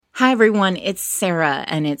Hi, everyone. It's Sarah,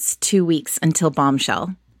 and it's 2 weeks until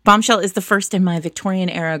Bombshell. Bombshell is the first in my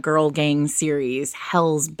Victorian-era girl gang series,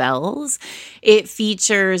 Hell's Bells. It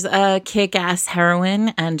features a kick-ass heroine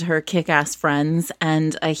and her kick-ass friends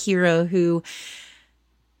and a hero who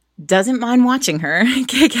doesn't mind watching her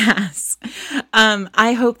kick ass.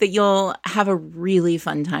 I hope that you'll have a really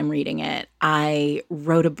fun time reading it. I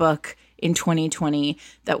wrote a book in 2020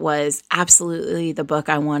 that was absolutely the book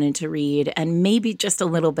I wanted to read, and maybe just a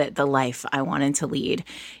little bit the life I wanted to lead,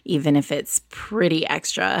 even if it's pretty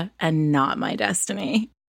extra and not my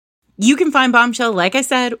destiny. You can find Bombshell, like I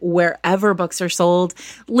said, wherever books are sold.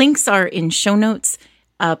 Links are in show notes.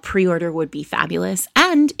 A pre-order would be fabulous.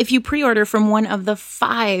 And if you pre-order from one of the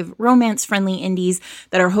 5 romance-friendly indies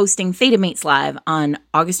that are hosting Fated Mates Live on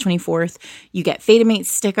August 24th, you get Fated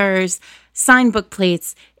Mates stickers, signed book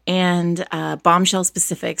plates, and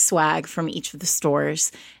Bombshell-specific swag from each of the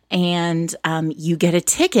stores. And you get a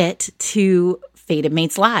ticket to Fated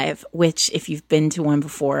Mates Live, which, if you've been to one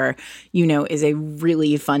before, you know is a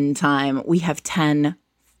really fun time. We have 10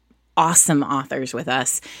 awesome authors with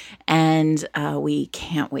us, and we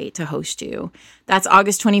can't wait to host you. That's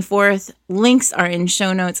August 24th. Links are in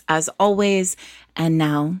show notes as always. And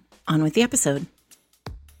now, on with the episode.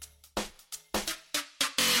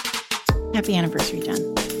 Happy anniversary,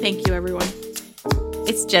 Jen. Thank you, everyone.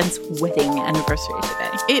 It's Jen's wedding anniversary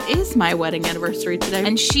today. It is my wedding anniversary today.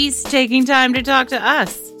 And she's taking time to talk to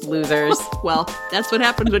us, losers. Well, that's what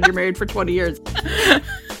happens when you're married for 20 years.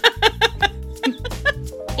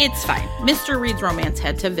 It's fine. Mr. Reed's romance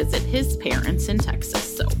had to visit his parents in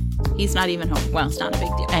Texas, so he's not even home. Well, it's not a big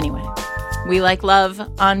deal. Anyway, we like love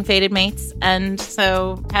on Fated Mates, and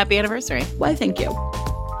so happy anniversary. Why, thank you.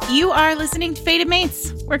 You are listening to Fated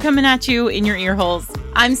Mates. We're coming at you in your ear holes.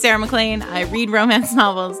 I'm Sarah McLean. I read romance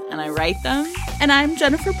novels, and I write them. And I'm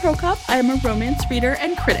Jennifer Prokop. I'm a romance reader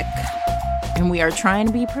and critic. And we are trying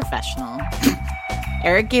to be professional.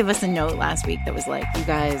 Eric gave us a note last week that was like, you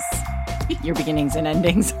guys, your beginnings and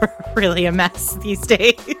endings are really a mess these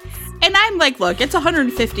days. And I'm like, look, it's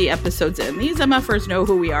 150 episodes in. These MFers know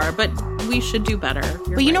who we are, but we should do better.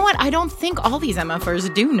 But you know what? I don't think all these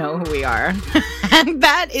MFers do know who we are. And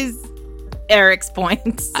that is Eric's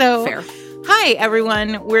point. So, fair. Hi,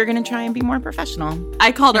 everyone. We're going to try and be more professional.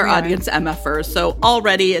 I called our audience MFers, so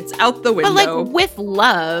already it's out the window. But like with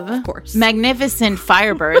love. Of course. Magnificent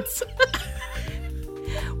Firebirds.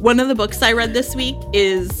 One of the books I read this week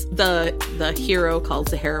is the hero calls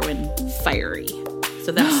the heroine Fiery.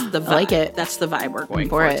 So that's the vibe. I like it. That's the vibe we're going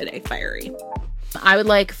for today, Fiery. I would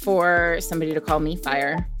like for somebody to call me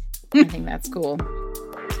Fire. I think that's cool.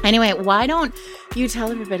 Anyway, why don't you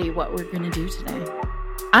tell everybody what we're going to do today?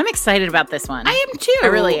 I'm excited about this one. I am too. I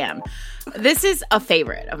really am. This is a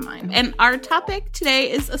favorite of mine. And our topic today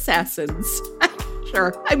is assassins.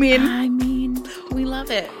 Sure. I mean, we love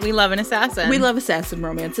it. We love an assassin. We love assassin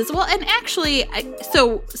romances. Well, and actually,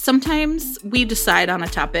 so sometimes we decide on a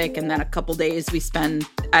topic and then a couple days we spend,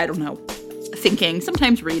 I don't know, thinking,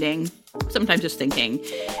 sometimes reading, sometimes just thinking.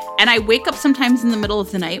 And I wake up sometimes in the middle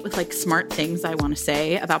of the night with like smart things I want to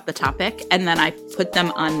say about the topic, and then I put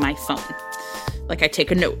them on my phone. Like I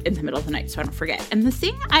take a note in the middle of the night so I don't forget. And the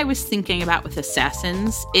thing I was thinking about with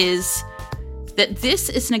assassins is that this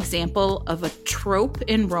is an example of a trope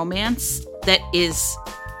in romance that is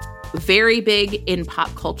very big in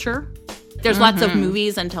pop culture. There's lots of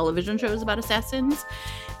movies and television shows about assassins.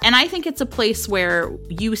 And I think it's a place where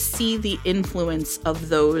you see the influence of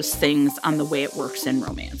those things on the way it works in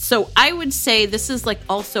romance. So I would say this is like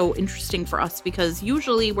also interesting for us because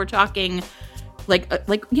usually we're talking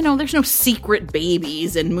like you know, there's no secret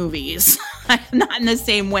babies in movies. Not in the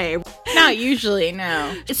same way. Not usually,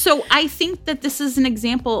 no. So I think that this is an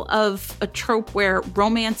example of a trope where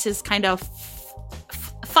romance is kind of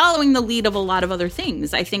following the lead of a lot of other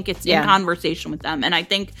things. I think it's in conversation with them, and I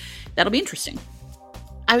think that'll be interesting.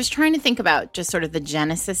 I was trying to think about just sort of the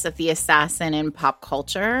genesis of the assassin in pop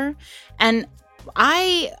culture, and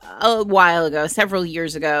I, a while ago, several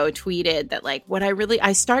years ago, tweeted that like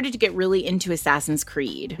I started to get really into Assassin's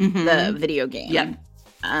Creed, the video game. Yeah.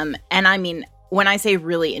 And I mean, when I say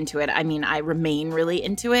really into it, I mean I remain really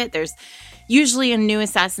into it. There's usually a new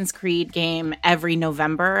Assassin's Creed game every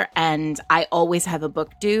November, and I always have a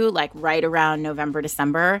book due like right around November,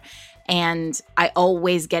 December, and I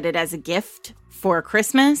always get it as a gift for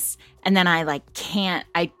Christmas, and then I like can't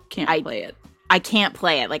play it. I can't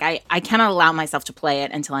play it. Like I cannot allow myself to play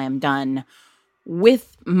it until I am done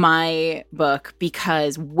with my book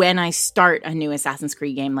because when I start a new Assassin's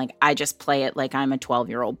Creed game, like I just play it like I'm a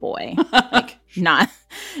 12-year-old boy. Like not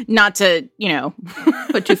to,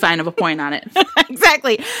 put too fine of a point on it.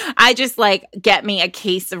 Exactly. I just like get me a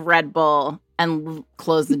case of Red Bull and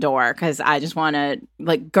close the door because I just want to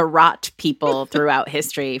like garrote people throughout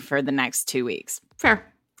history for the next 2 weeks. Fair.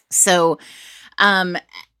 So,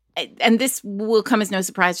 and this will come as no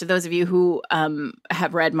surprise to those of you who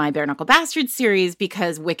have read my Bare Knuckle Bastards series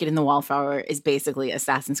because Wicked and the Wallflower is basically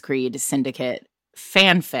Assassin's Creed Syndicate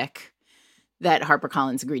fanfic that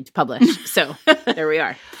HarperCollins agreed to publish. So there we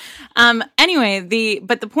are. Anyway,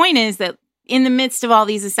 but the point is that in the midst of all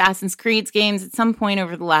these Assassin's Creed games, at some point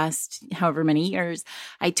over the last however many years,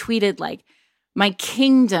 I tweeted like my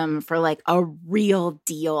kingdom for like a real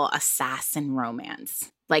deal assassin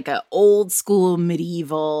romance. Like a old school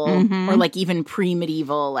medieval or like even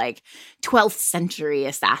pre-medieval, like 12th century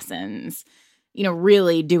assassins,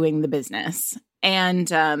 really doing the business.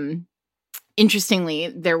 And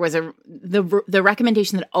interestingly, there was the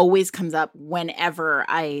recommendation that always comes up whenever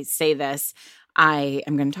I say this, I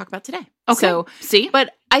am going to talk about today. Okay. So, see?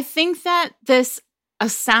 But I think that this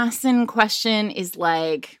assassin question is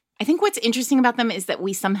like, I think what's interesting about them is that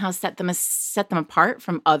we somehow set them apart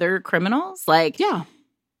from other criminals. Like, yeah.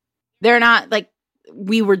 They're not like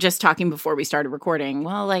we were just talking before we started recording.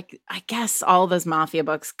 Well, like, I guess all those mafia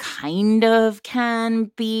books kind of can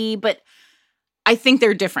be, but I think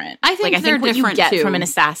they're different. I think what you get too. from an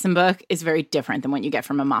assassin book is very different than what you get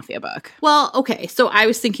from a mafia book. Well, okay. So I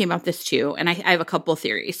was thinking about this too, and I have a couple of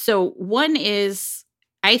theories. So one is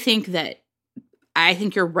I think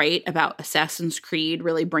you're right about Assassin's Creed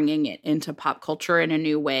really bringing it into pop culture in a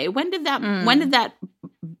new way. When did that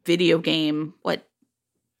video game,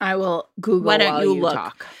 I will Google why don't while you look.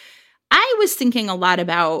 Talk. I was thinking a lot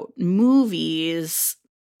about movies.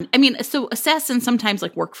 I mean, so assassins sometimes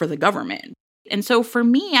like work for the government. And so for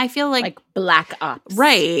me, I feel like Black Ops.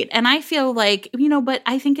 Right. And I feel like, but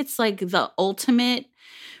I think it's like the ultimate.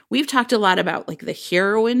 We've talked a lot about like the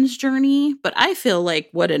heroine's journey, but I feel like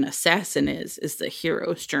what an assassin is the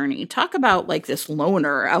hero's journey. Talk about like this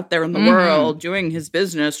loner out there in the world doing his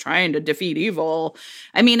business, trying to defeat evil.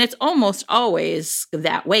 I mean, it's almost always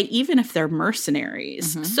that way, even if they're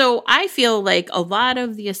mercenaries. So I feel like a lot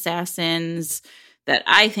of the assassins that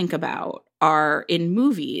I think about are in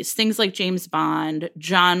movies, things like James Bond,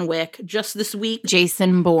 John Wick, just this week.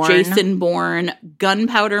 Jason Bourne,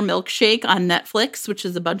 Gunpowder Milkshake on Netflix, which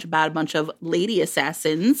is about a bunch of lady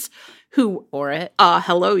assassins who for it.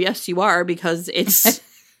 Hello, yes, you are, because it's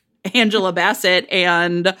Angela Bassett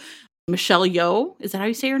and Michelle Yeoh. Is that how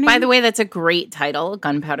you say her name? By the way, that's a great title,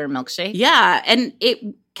 Gunpowder Milkshake. Yeah, and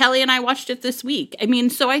Kelly and I watched it this week. I mean,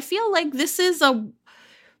 so I feel like this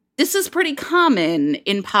is pretty common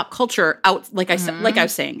in pop culture like I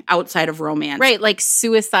was saying, outside of romance. Right, like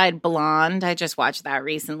Suicide Blonde. I just watched that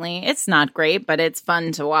recently. It's not great, but it's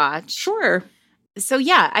fun to watch. Sure. So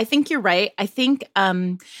yeah, I think you're right. I think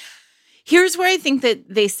here's where I think that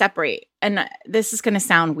they separate. And this is going to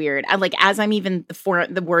sound weird. As I'm even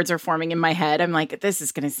the words are forming in my head, I'm like, this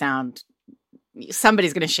is going to sound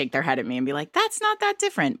somebody's going to shake their head at me and be like, that's not that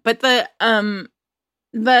different. But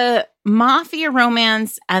the mafia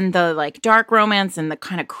romance and the like dark romance and the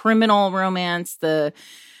kind of criminal romance, the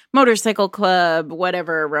motorcycle club,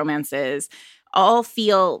 whatever romance is, all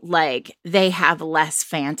feel like they have less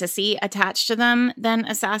fantasy attached to them than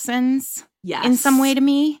assassins. Yes. In some way to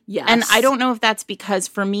me. Yes. And I don't know if that's because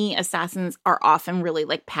for me, assassins are often really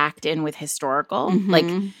like packed in with historical, like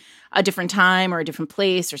a different time or a different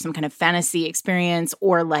place or some kind of fantasy experience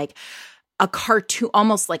or like a cartoon,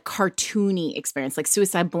 almost like cartoony experience. Like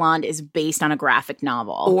Suicide Blonde is based on a graphic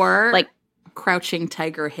novel. Or like Crouching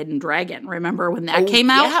Tiger, Hidden Dragon. Remember when that came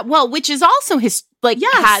out? Yeah, well, which is also has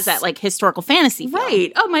that like historical fantasy feel.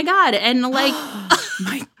 Right. Oh my God. And like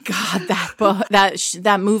my God,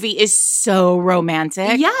 that movie is so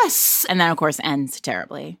romantic. Yes. And then of course ends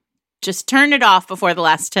terribly. Just turn it off before the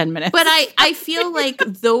last 10 minutes. But I feel like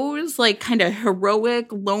those like kind of heroic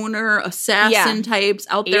loner assassin types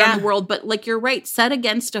out there in the world, but like you're right, set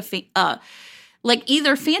against like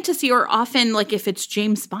either fantasy or often like if it's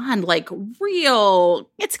James Bond, like real.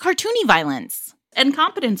 It's cartoony violence. And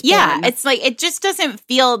competence. Yeah, porn. it's like it just doesn't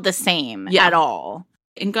feel the same at all.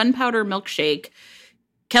 In Gunpowder Milkshake,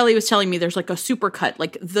 Kelly was telling me there's like a supercut.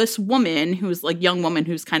 Like this woman who's like young woman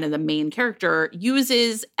who's kind of the main character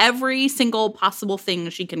uses every single possible thing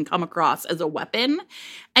she can come across as a weapon.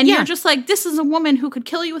 And you're just like, this is a woman who could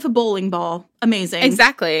kill you with a bowling ball. Amazing.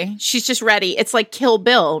 Exactly. She's just ready. It's like Kill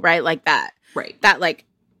Bill, right? Like that. Right. That like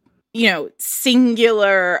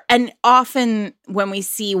singular. And often when we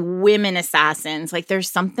see women assassins, like there's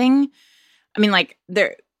something, I mean, like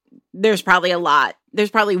there's probably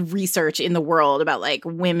research in the world about like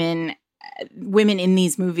women in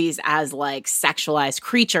these movies as like sexualized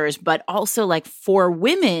creatures, but also like for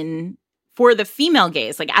women, for the female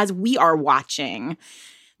gaze, like as we are watching,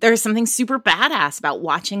 there's something super badass about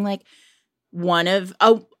watching like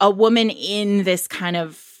a woman in this kind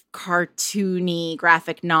of cartoony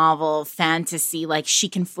graphic novel fantasy, like she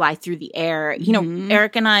can fly through the air.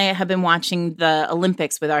 Eric and I have been watching the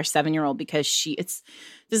Olympics with our 7-year-old because this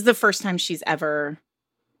is the first time she's ever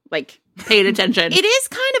like paid attention. It is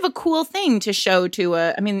kind of a cool thing to show to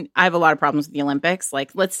I have a lot of problems with the Olympics.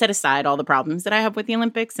 Like, let's set aside all the problems that I have with the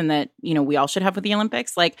Olympics and that, we all should have with the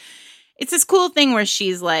Olympics. Like, it's this cool thing where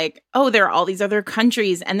she's like, oh, there are all these other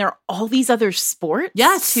countries and there are all these other sports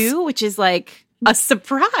too, which is like a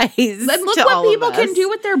surprise. And look what people can do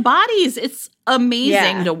with their bodies. It's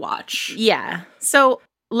amazing to watch. Yeah. So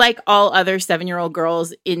like all other 7-year-old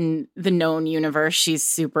girls in the known universe, she's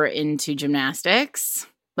super into gymnastics,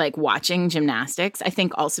 like watching gymnastics. I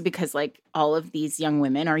think also because like all of these young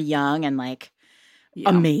women are young and like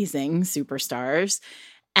amazing superstars.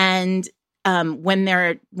 And when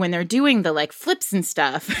they're doing the like flips and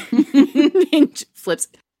stuff, flips.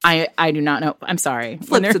 I do not know. I'm sorry.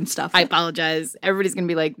 Flips and stuff. I apologize. Everybody's going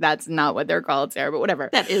to be like, that's not what they're called, Sarah, but whatever.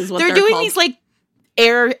 That is what they're doing called. These like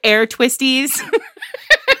air twisties.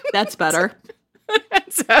 That's better.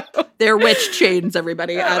 So they're witch chains,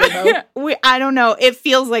 everybody. I don't know. I don't know. It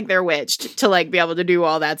feels like they're witched to like be able to do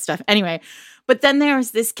all that stuff. Anyway, but then there's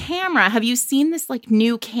this camera. Have you seen this like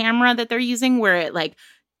new camera that they're using where it like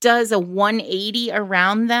does a 180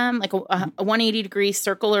 around them, like a 180 degree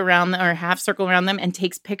circle around them or half circle around them and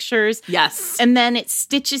takes pictures. Yes. And then it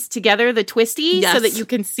stitches together the twisty so that you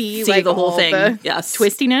can see like the whole thing. The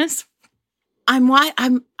twistiness. I'm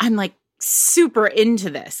like super into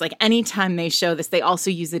this. Like anytime they show this, they also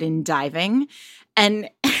use it in diving. And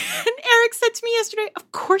Eric said to me yesterday,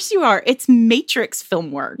 of course you are. It's Matrix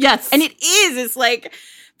film work. Yes. And it is. It's like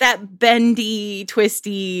that bendy,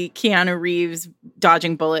 twisty Keanu Reeves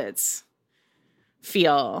dodging bullets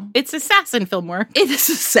feel. It's assassin film work. It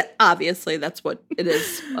is obviously that's what it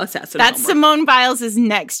is. Assassin. That's Simone Biles'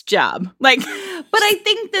 next job. Like, but I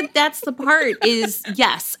think that's the part is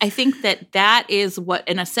yes. I think that is what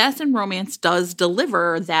an assassin romance does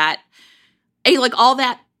deliver. That like all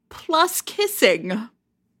that plus kissing.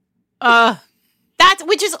 That's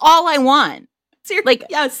which is all I want. Seriously, like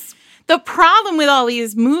yes. The problem with all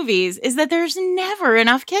these movies is that there's never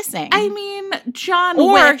enough kissing. I mean, John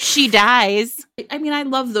or Wick, she dies. I mean, I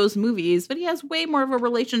love those movies, but he has way more of a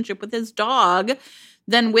relationship with his dog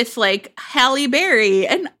than with like Halle Berry,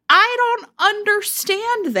 and I don't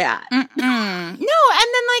understand that. No, and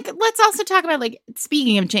then like let's also talk about like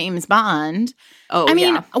speaking of James Bond. I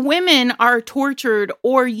mean, women are tortured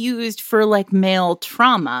or used for like male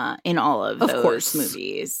trauma in all of those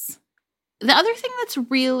movies. The other thing that's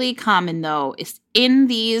really common, though, is in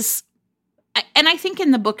these, and I think in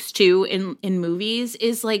the books too, in movies,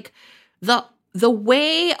 is like the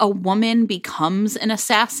way a woman becomes an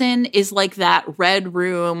assassin is like that Red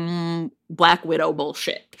Room Black Widow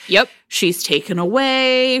bullshit. Yep. She's taken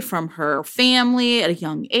away from her family at a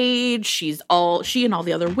young age. She and all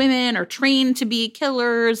the other women are trained to be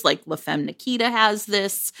killers. Like La Femme Nikita has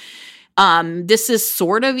this. This is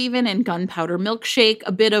sort of even in Gunpowder Milkshake,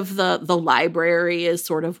 a bit of the library is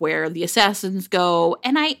sort of where the assassins go.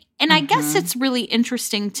 And I guess it's really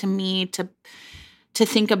interesting to me to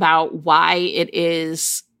think about why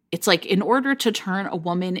it's like in order to turn a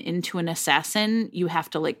woman into an assassin, you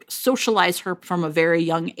have to like socialize her from a very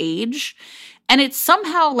young age. And it's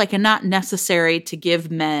somehow like not necessary to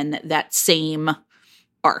give men that same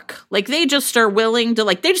arc. Like they just are willing to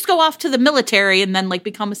like, they just go off to the military and then like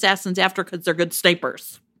become assassins after because they're good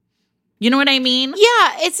snipers. You know what I mean?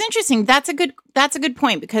 Yeah, it's interesting. That's a good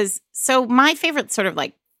point because so my favorite sort of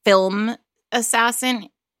like film assassin,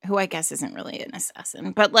 who I guess isn't really an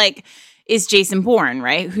assassin, but like is Jason Bourne,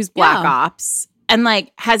 right? Who's Black Ops and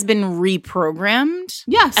like has been reprogrammed.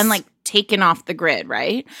 Yes. And like taken off the grid,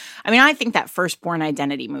 right? I mean, I think that first Bourne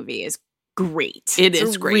Identity movie is great.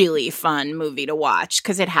 It's a really fun movie to watch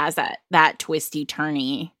because it has that twisty,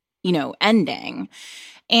 turny, ending.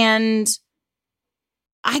 And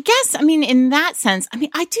I guess, I mean, in that sense, I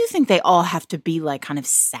mean, I do think they all have to be like kind of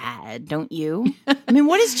sad, don't you? I mean,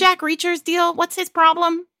 what is Jack Reacher's deal? What's his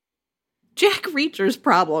problem? Jack Reacher's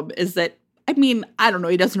problem is that, I mean, I don't know,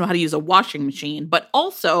 he doesn't know how to use a washing machine, but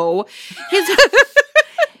also his,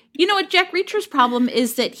 you know what, Jack Reacher's problem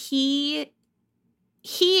is that he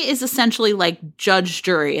he is essentially like judge,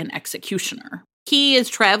 jury, and executioner. He is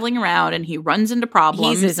traveling around and he runs into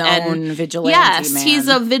problems. He's his own vigilante yes, man. he's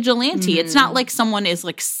a vigilante. It's not like someone is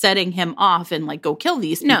like setting him off and like, go kill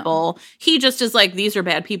these people. No. He just is like, these are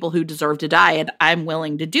bad people who deserve to die and I'm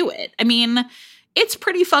willing to do it. I mean, it's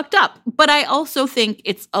pretty fucked up. But I also think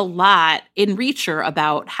it's a lot in Reacher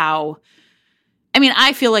about how, I mean,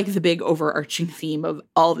 I feel like the big overarching theme of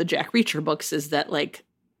all the Jack Reacher books is that like,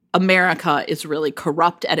 America is really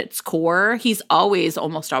corrupt at its core. He's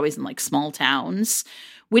almost always in like small towns,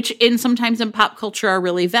 which sometimes in pop culture are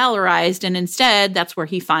really valorized. And instead, that's where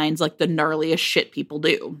he finds like the gnarliest shit people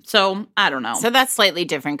do. So I don't know. So that's slightly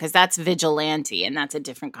different because that's vigilante and that's a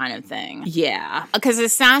different kind of thing. Yeah. Because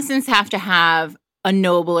assassins have to have a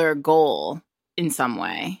nobler goal in some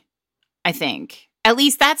way, I think. At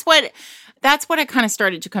least that's what I kind of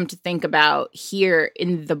started to come to think about here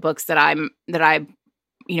in the books that I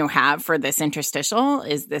have for this interstitial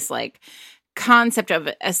is this like concept of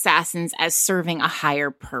assassins as serving a higher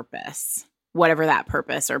purpose, whatever that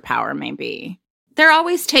purpose or power may be. They're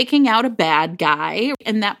always taking out a bad guy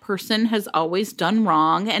and that person has always done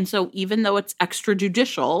wrong. And so even though it's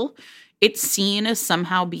extrajudicial, it's seen as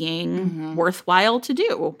somehow being worthwhile to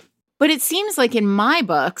do. But it seems like in my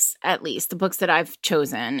books, at least the books that I've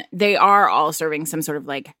chosen, they are all serving some sort of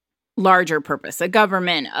like larger purpose, a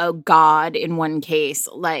government, a god in one case,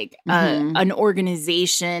 like an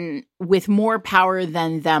organization with more power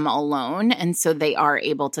than them alone. And so they are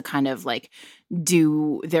able to kind of like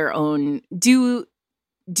do their own, do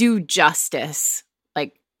justice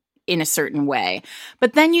like in a certain way.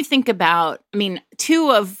 But then you think about, I mean,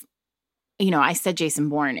 I said Jason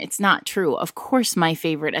Bourne. It's not true. Of course, my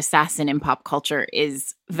favorite assassin in pop culture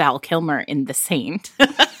is Val Kilmer in The Saint.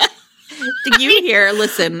 Did you hear?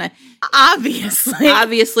 Listen,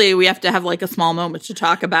 obviously, we have to have like a small moment to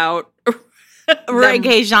talk about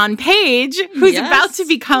Regé-Jean Page, who's about to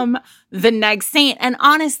become the next saint. And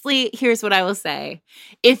honestly, here's what I will say: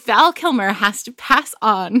 if Val Kilmer has to pass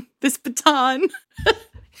on this baton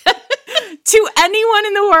to anyone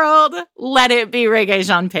in the world, let it be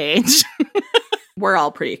Regé-Jean Page. We're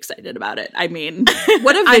all pretty excited about it. I mean,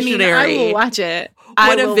 what a visionary. I will watch it.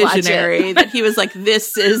 What a visionary that he was like,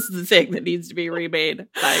 this is the thing that needs to be remade.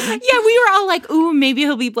 Yeah, we were all like, ooh, maybe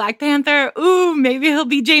he'll be Black Panther. Ooh, maybe he'll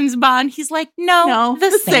be James Bond. He's like, no,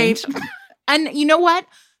 the Saint. And you know what?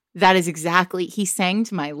 That is exactly, he sang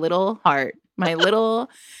to my little heart. My little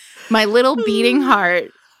beating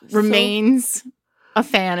heart remains a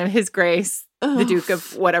fan of His Grace, the Duke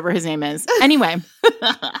of whatever his name is. Anyway,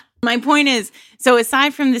 my point is, so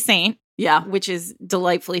aside from The Saint, which is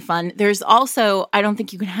delightfully fun, there's also, I don't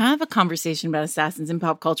think you can have a conversation about assassins in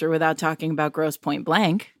pop culture without talking about Grosse Pointe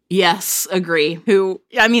Blank. Yes, agree. Who,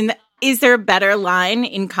 I mean, is there a better line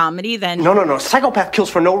in comedy than... No. Psychopath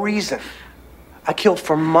kills for no reason. I kill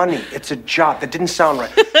for money. It's a job. That didn't sound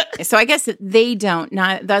right. So I guess they don't.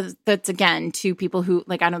 That's again, two people who,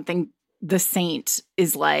 like, I don't think The Saint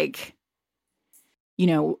is like,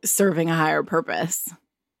 serving a higher purpose.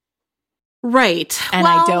 Right. And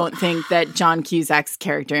I don't think that John Cusack's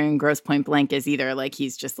character in Grosse Pointe Blank is either. Like,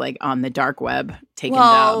 he's just like on the dark web taking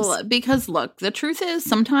jobs. Because look, the truth is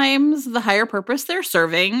sometimes the higher purpose they're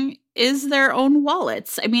serving is their own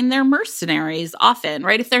wallets. I mean, they're mercenaries often,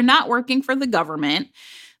 right? If they're not working for the government,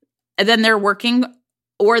 then they're working,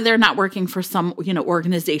 or they're not working for some,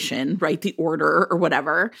 organization, right? The Order or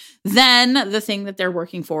whatever. Then the thing that they're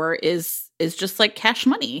working for is just like cash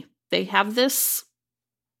money. They have this...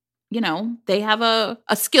 they have a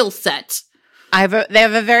skill set. They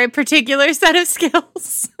have a very particular set of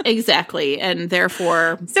skills. Exactly. And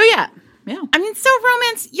therefore... So, yeah. I mean, so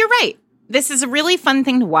romance, you're right. This is a really fun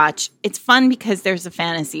thing to watch. It's fun because there's a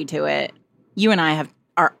fantasy to it. You and I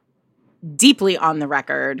are deeply on the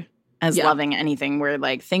record as loving anything where,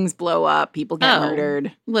 like, things blow up, people get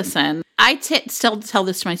murdered. Listen, I still tell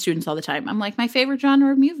this to my students all the time. I'm like, my favorite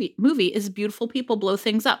genre of movie is beautiful people blow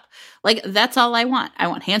things up. Like, that's all I want. I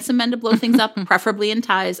want handsome men to blow things up, preferably in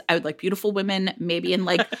ties. I would like beautiful women, maybe in,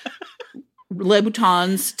 like,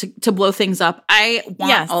 Louboutins to blow things up. I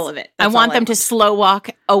want all of it. I want them to slow walk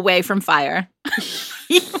away from fire.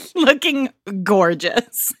 Looking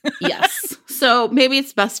gorgeous. Yes. So maybe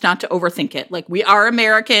it's best not to overthink it. Like, we are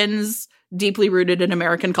Americans, deeply rooted in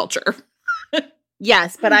American culture.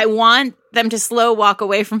 Yes, but I want them to slow walk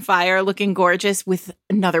away from fire looking gorgeous with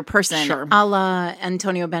another person. Sure. A la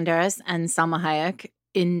Antonio Banderas and Salma Hayek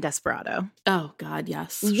in Desperado. Oh, God,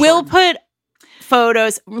 yes. We'll put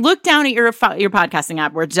photos. Look down at your podcasting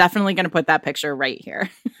app. We're definitely going to put that picture right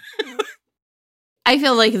here. I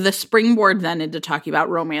feel like the springboard then into talking about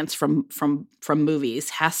romance from movies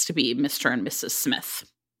has to be Mr. and Mrs. Smith.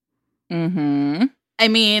 Mm-hmm. I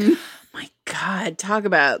mean, my God, talk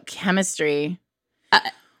about chemistry.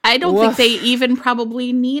 I don't think they even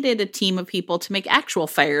probably needed a team of people to make actual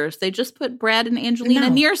fires. They just put Brad and Angelina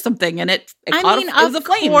near something, and it caught a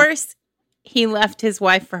flame. Of course, he left his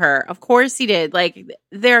wife for her. Of course, he did. Like,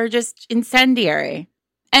 they're just incendiary.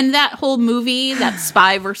 And that whole movie, that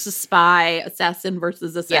spy versus spy, assassin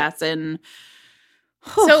versus assassin.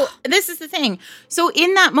 Yeah. So this is the thing. So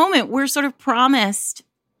in that moment, we're sort of promised,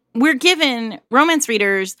 we're given, romance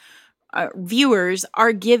readers, viewers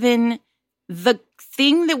are given the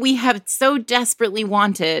thing that we have so desperately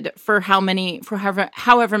wanted for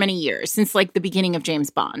however many years, since like the beginning of James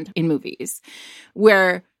Bond in movies,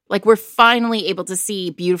 where like we're finally able to see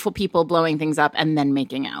beautiful people blowing things up and then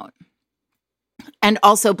making out. And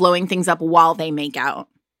also blowing things up while they make out.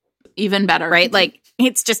 Even better. Right? Like,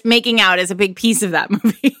 it's just making out is a big piece of that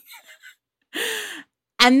movie.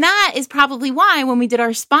 And that is probably why when we did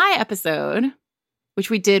our spy episode, which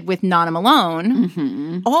we did with Nana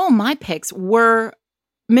Malone, all my picks were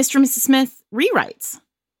Mr. and Mrs. Smith rewrites.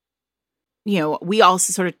 You know, we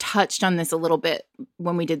also sort of touched on this a little bit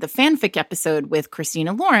when we did the fanfic episode with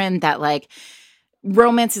Christina Lauren, that like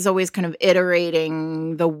romance is always kind of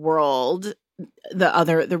iterating the world,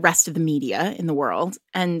 the rest of the media in the world.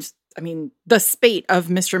 And I mean, the spate of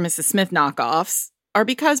Mr. and Mrs. Smith knockoffs are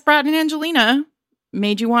because Brad and Angelina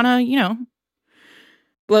made you want to, you know,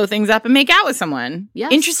 blow things up and make out with someone.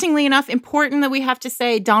 Yes. Interestingly enough, important that we have to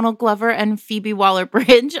say Donald Glover and Phoebe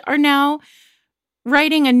Waller-Bridge are now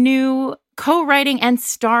co-writing and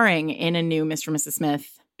starring in a new Mr. and Mrs.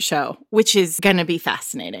 Smith show, which is going to be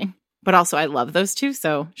fascinating. But also, I love those two,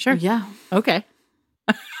 so sure. Yeah. Okay.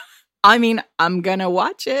 I mean, I'm going to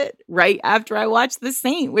watch it right after I watch The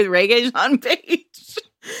Saint with Regé-Jean Page.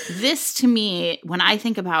 This, to me, when I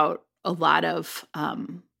think about a lot of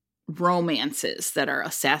romances that are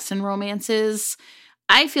assassin romances,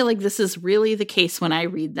 I feel like this is really the case when I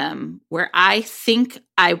read them, where I think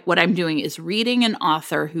what I'm doing is reading an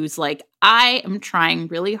author who's like, I am trying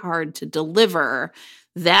really hard to deliver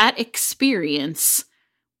that experience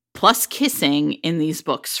plus kissing in these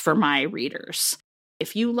books for my readers.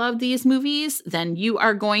 If you love these movies, then you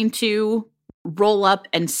are going to roll up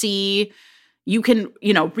and see, you can,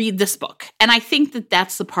 you know, read this book. And I think that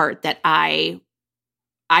that's the part that I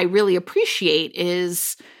really appreciate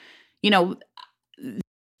is, you know,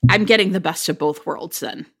 I'm getting the best of both worlds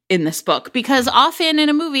then in this book, because often in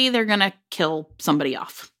a movie, they're going to kill somebody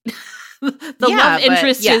off. the love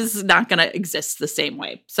interest is not going to exist the same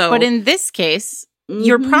way. So, but in this case,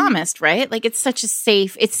 you're promised, right? Like, it's such a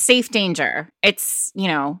safe danger. It's, you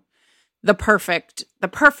know, the perfect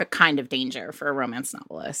kind of danger for a romance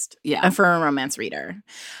novelist. Yeah. For a romance reader.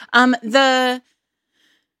 I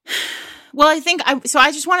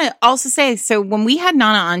just want to also say, so when we had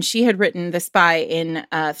Nana on, she had written The Spy in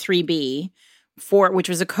 3B, which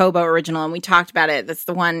was a Kobo original, and we talked about it. That's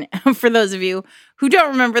the one, for those of you who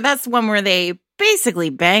don't remember, that's the one where they basically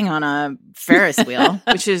bang on a Ferris wheel,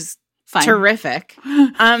 which is fine. Terrific.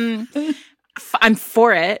 I'm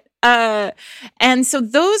for it. And so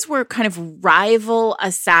those were kind of rival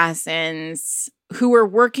assassins who were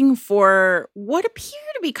working for what appear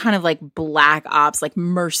to be kind of like black ops, like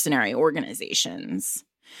mercenary organizations.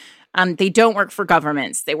 They don't work for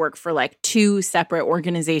governments. They work for like two separate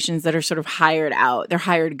organizations that are sort of hired out. They're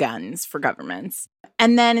hired guns for governments.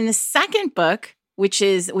 And then in the second book, which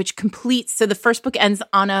completes, so the first book ends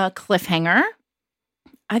on a cliffhanger.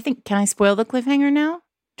 I think, can I spoil the cliffhanger now?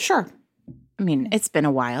 Sure. I mean, it's been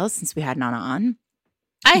a while since we had Nana on.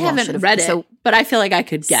 I haven't read it, but I feel like I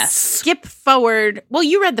could guess. Skip forward. Well,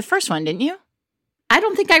 you read the first one, didn't you? I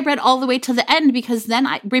don't think I read all the way to the end, because then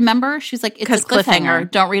I remember she's like, it's a cliffhanger.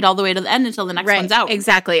 Don't read all the way to the end until the next one's out.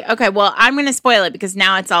 Exactly. Okay, well, I'm going to spoil it because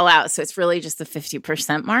now it's all out. So it's really just the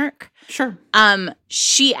 50% mark. Sure.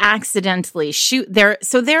 She accidentally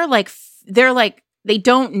they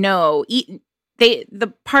don't know.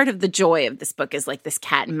 The part of the joy of this book is like this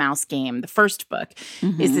cat and mouse game. The first book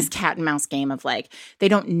is this cat and mouse game of like, they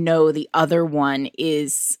don't know the other one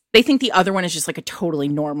is, they think the other one is just like a totally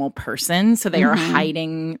normal person. So they are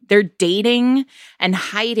hiding, they're dating and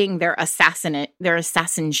hiding their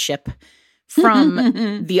assassinship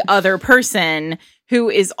from the other person who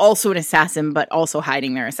is also an assassin, but also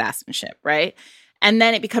hiding their assassinship, right? And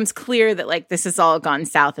then it becomes clear that, like, this has all gone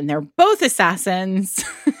south and they're both assassins.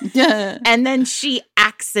 Yeah. And then she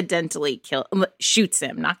accidentally shoots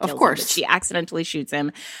him. Not kills Of course. him, but she accidentally shoots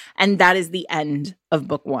him. And that is the end of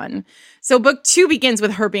book 1. So book 2 begins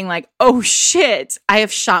with her being like, oh, shit, I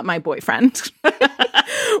have shot my boyfriend.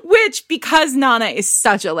 Which, because Nana is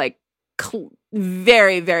such a, like,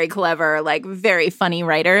 very, very clever, like, very funny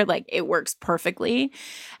writer, like, it works perfectly.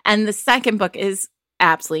 And the second book is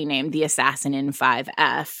aptly named The Assassin in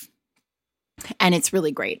 5F. And it's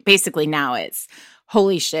really great. Basically, now it's,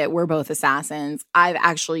 holy shit, we're both assassins. I've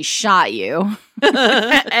actually shot you.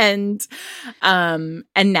 and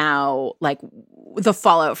now, like, the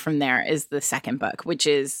fallout from there is the second book, which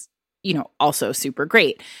is, you know, also super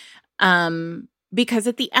great. Because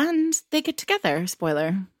at the end, they get together.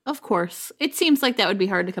 Spoiler. Of course. It seems like that would be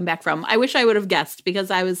hard to come back from. I wish I would have guessed,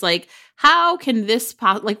 because I was like, how can this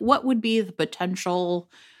like, what would be the potential,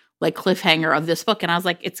 like, cliffhanger of this book? And I was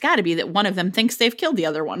like, it's got to be that one of them thinks they've killed the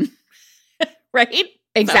other one. Right?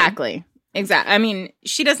 Exactly. Exactly. I mean,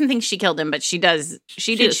 she doesn't think she killed him, but she does.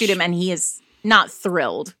 She did shoot him, and he is not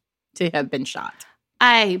thrilled to have been shot.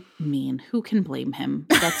 I mean, who can blame him?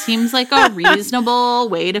 That seems like a reasonable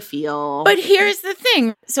way to feel. But here's the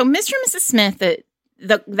thing. So Mr. and Mrs. Smith,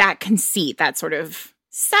 that conceit, that sort of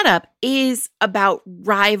setup is about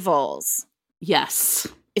rivals. Yes.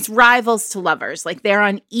 It's rivals to lovers. Like, they're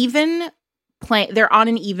on an even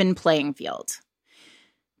playing field.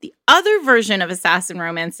 The other version of assassin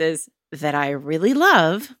romances that I really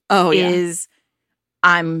love is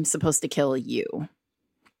I'm supposed to kill you.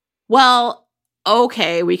 Well,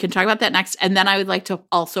 okay, we can talk about that next. And then I would like to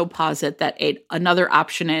also posit that another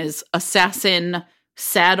option is assassin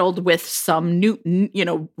saddled with some new,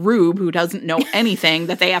 rube who doesn't know anything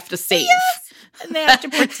that they have to save. Yes. And they have to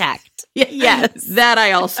protect. Yes. That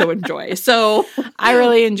I also enjoy. So I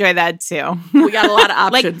really enjoy that too. We got a lot of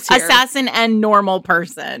options like here. Assassin and normal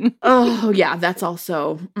person. Oh, yeah, that's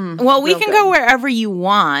also well, we can go wherever you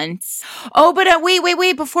want. Oh, but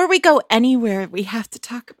wait. Before we go anywhere, we have to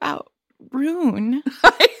talk about Rune.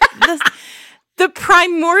 The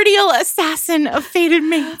primordial assassin of fated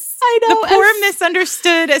mates. I know. The poor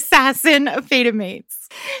misunderstood assassin of fated mates.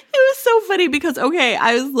 It was so funny because,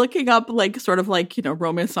 I was looking up, like, sort of like,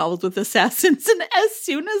 romance novels with assassins. And as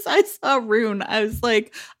soon as I saw Rune, I was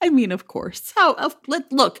like, I mean, of course.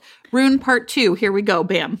 Look, Rune Part 2. Here we go.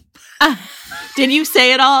 Bam. Did you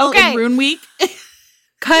say it all in Rune Week?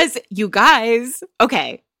 Because you guys,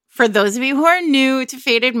 for those of you who are new to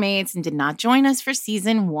Fated Mates and did not join us for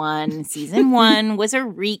season 1 was a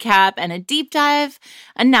recap and a deep dive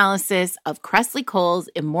analysis of Cressley Cole's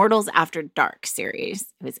Immortals After Dark series.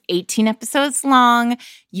 It was 18 episodes long.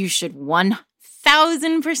 You should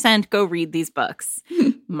 1000% go read these books.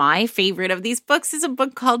 My favorite of these books is a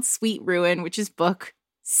book called Sweet Ruin, which is book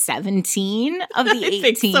 17 of the 18.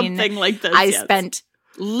 I think something like this. I spent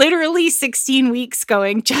literally 16 weeks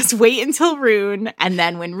going, just wait until Rune. And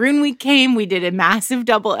then when Rune Week came, we did a massive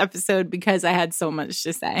double episode because I had so much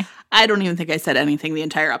to say. I don't even think I said anything the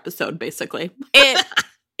entire episode, basically. It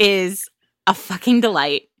is a fucking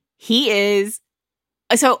delight. He is.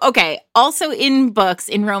 So, also in books,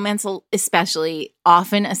 in romance especially,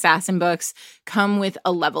 often assassin books come with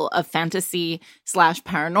a level of fantasy /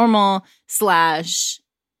 paranormal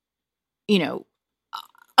 /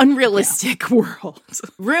 unrealistic world.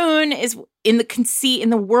 Rune is in the conceit, in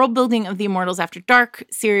the world building of the Immortals After Dark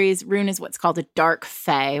series. Rune is what's called a dark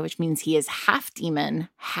fae, which means he is half demon,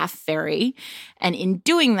 half fairy. And in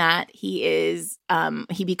doing that, he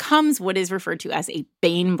becomes what is referred to as a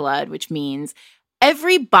bane blood, which means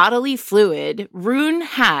every bodily fluid Rune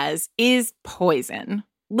has is poison.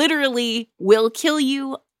 Literally will kill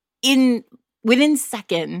you within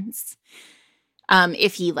seconds.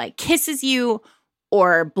 If he kisses you,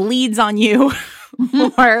 or bleeds on you,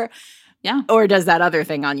 or does that other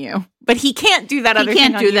thing on you. But he can't do that other thing on you.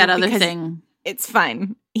 He can't do that other thing. It's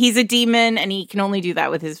fine. He's a demon, and he can only do that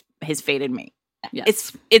with his fated mate.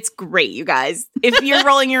 Yes. It's great, you guys. If you're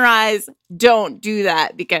rolling your eyes, don't do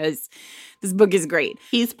that, because this book is great.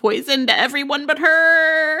 He's poisoned to everyone but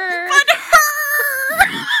her.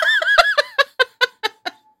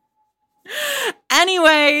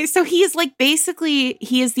 Anyway, so he is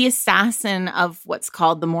he is the assassin of what's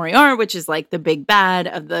called the Morior, which is like the big bad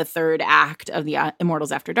of the third act of the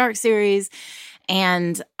Immortals After Dark series.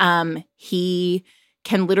 And he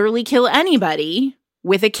can literally kill anybody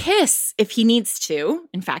with a kiss if he needs to.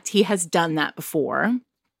 In fact, he has done that before.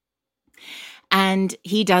 And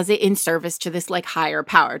he does it in service to this higher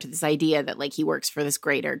power, to this idea that he works for this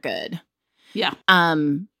greater good. Yeah.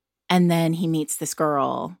 And then he meets this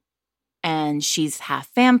girl and she's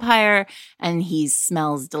half vampire, and he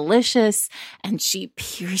smells delicious, and she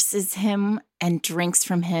pierces him and drinks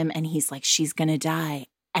from him, and he's like, she's gonna die.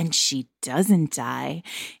 And she doesn't die.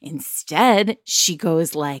 Instead, she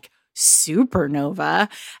goes like supernova.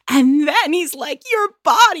 And then he's like, your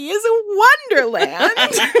body is a wonderland.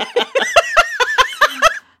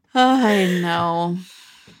 I know.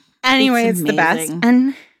 Anyway, it's the best.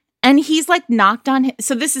 And he's like knocked on his,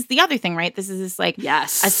 so this is the other thing, right? This is this like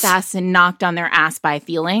assassin knocked on their ass by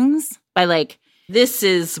feelings. By like, this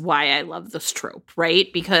is why I love this trope, right?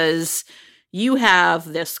 Because you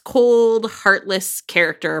have this cold, heartless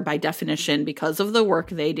character by definition because of the work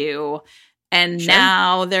they do. And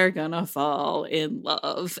now they're going to fall in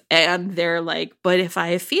love. And they're like, but if I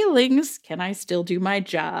have feelings, can I still do my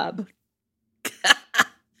job?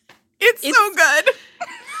 It's so good.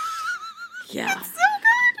 Yeah. It's so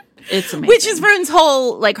good. It's amazing. Which is Vern's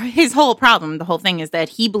whole, like, his whole problem. The whole thing is that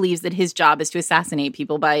he believes that his job is to assassinate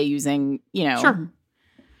people by using, you know,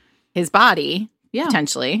 his body,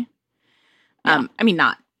 potentially. Yeah. I mean,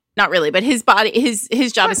 not really, but his body,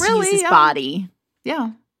 his job is to use his body.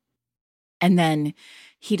 Yeah. And then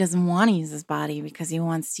he doesn't want to use his body because he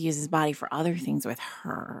wants to use his body for other things with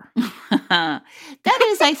her. That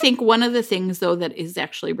is, I think, one of the things, though, that is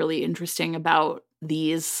actually really interesting about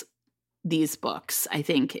these books, I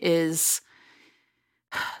think, is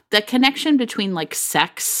the connection between, like,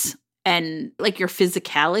 sex and, like, your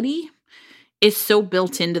physicality is so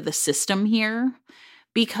built into the system here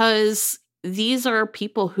because these are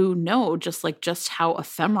people who know just how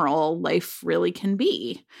ephemeral life really can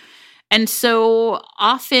be. And so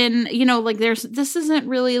often, you know, like this isn't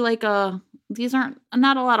really like these aren't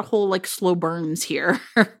not a lot of whole like slow burns here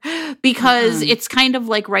because it's kind of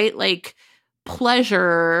like, right, like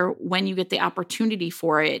pleasure when you get the opportunity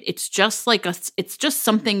for it. It's just like it's just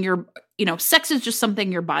something sex is just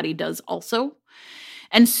something your body does also.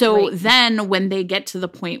 And so then when they get to the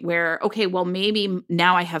point where, okay, well, maybe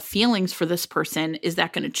now I have feelings for this person, is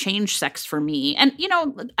that going to change sex for me? And, you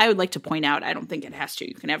know, I would like to point out, I don't think it has to.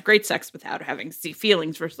 You can have great sex without having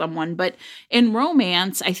feelings for someone. But in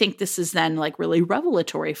romance, I think this is then like really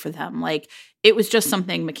revelatory for them. Like it was just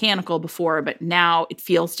something mechanical before, but now it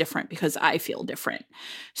feels different because I feel different.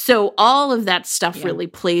 So all of that stuff really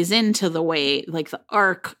plays into the way, like the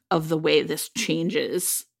arc of the way this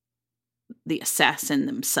changes the assassin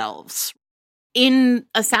themselves. In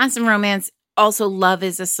assassin romance, also love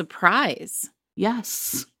is a surprise.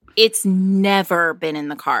 Yes. It's never been in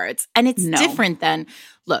the cards. And it's different than,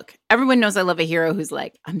 look, everyone knows I love a hero who's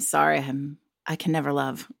like, I'm sorry, I can never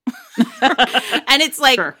love. And it's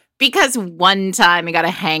like, because one time he got a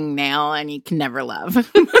hangnail and you can never love.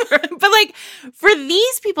 But like, for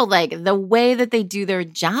these people, like the way that they do their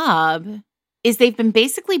job is they've been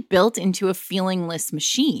basically built into a feelingless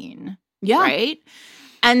machine. Yeah. Right?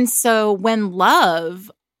 And so when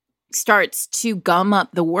love starts to gum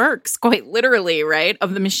up the works, quite literally, right,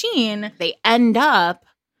 of the machine, they end up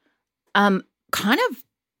kind of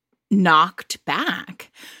knocked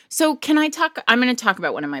back. So I'm going to talk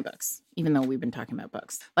about one of my books, even though we've been talking about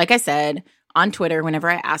books. Like I said, on Twitter, whenever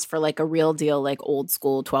I ask for like a real deal, like old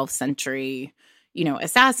school 12th century, you know,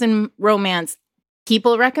 assassin romance,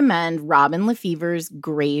 people recommend Robin Lefever's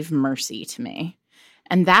Grave Mercy to me.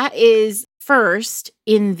 And that is first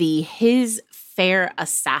in the His Fair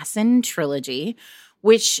Assassin trilogy,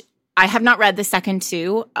 which I have not read the second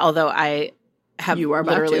two, although I have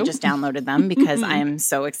literally just downloaded them because I am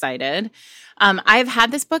so excited. I've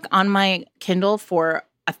had this book on my Kindle for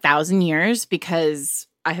 1,000 years because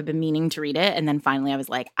I have been meaning to read it. And then finally I was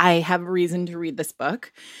like, I have a reason to read this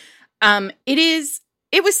book.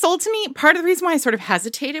 It was sold to me. Part of the reason why I sort of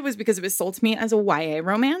hesitated was because it was sold to me as a YA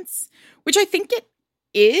romance, which I think it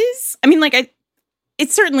is. I mean, like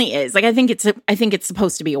it certainly is. Like I think it's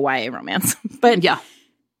supposed to be a YA romance, but yeah,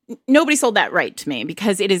 nobody sold that right to me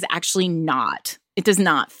because it is actually not. It does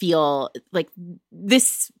not feel like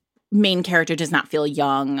this main character does not feel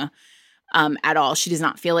young at all. She does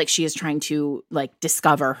not feel like she is trying to like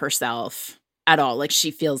discover herself at all. Like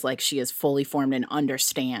she feels like she is fully formed and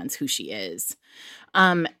understands who she is.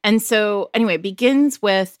 And so anyway, it begins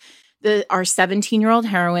with our 17-year-old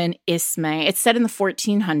heroine, Ismay. It's set in the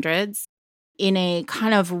 1400s in a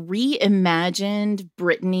kind of reimagined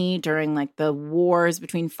Brittany during like the wars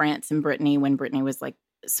between France and Brittany when Brittany was like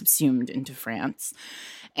subsumed into France.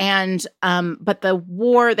 And but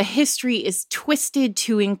the history is twisted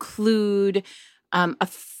to include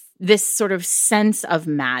this sort of sense of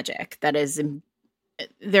magic that is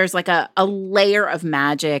there's like a layer of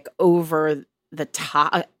magic over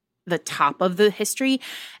the the top of the history.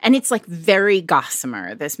 And it's like very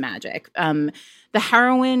gossamer, this magic. The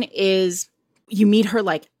heroine is, you meet her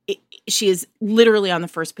like, she is literally on the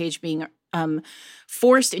first page being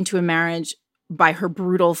forced into a marriage by her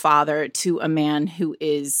brutal father to a man who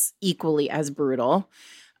is equally as brutal.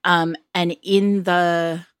 And in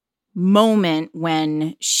the moment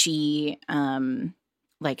when she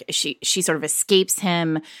she sort of escapes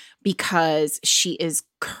him because she is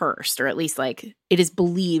cursed, or at least like it is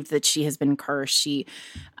believed that she has been cursed. She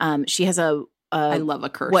has I love a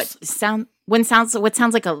curse. What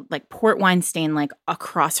sounds like a like port wine stain like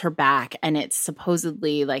across her back, and it's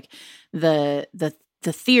supposedly like the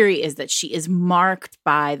theory is that she is marked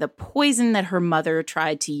by the poison that her mother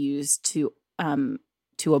tried to use to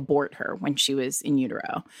abort her when she was in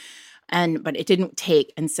utero. But it didn't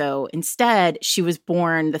take. And so instead she was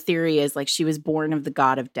born, the theory is like she was born of the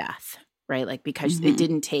god of death, right? Like because it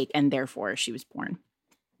didn't take and therefore she was born.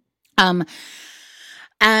 But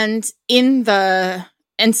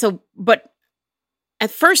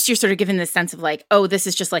at first you're sort of given this sense of like, oh, this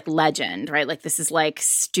is just like legend, right? Like this is like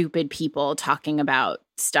stupid people talking about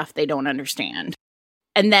stuff they don't understand.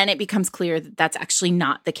 And then it becomes clear that that's actually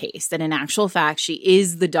not the case, that in actual fact, she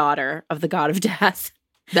is the daughter of the god of death.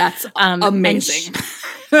 That's amazing.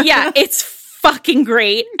 Yeah, it's fucking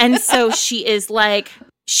great. And so she is like,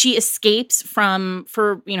 she escapes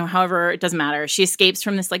however, it doesn't matter. She escapes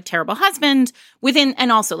from this like terrible husband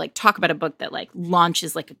and also like talk about a book that like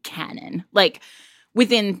launches like a cannon. Like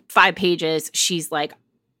within 5 pages, she's like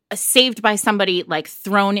saved by somebody, like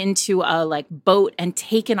thrown into a like boat and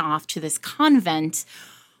taken off to this convent,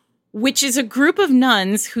 which is a group of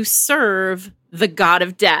nuns who serve the god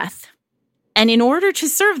of death. And in order to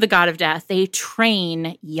serve the god of death, they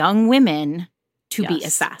train young women to be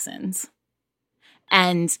assassins.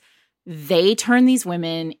 And they turn these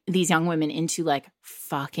young women into like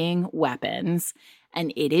fucking weapons.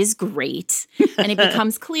 And it is great. And it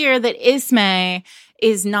becomes clear that Ismay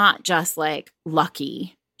is not just like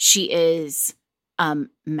lucky. She is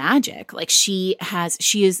magic. Like she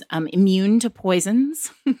is immune to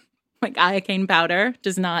poisons. Like iocane powder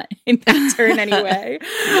does not impact her in any way.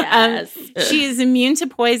 Yes. She is immune to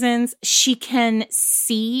poisons. She can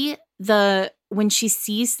see when she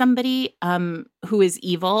sees somebody who is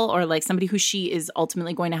evil, or like somebody who she is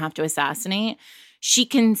ultimately going to have to assassinate, she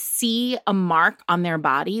can see a mark on their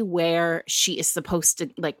body where she is supposed to,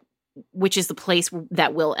 like, which is the place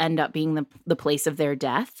that will end up being the place of their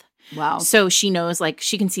death. Wow. So she knows, like,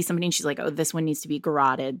 she can see somebody and she's like, oh, this one needs to be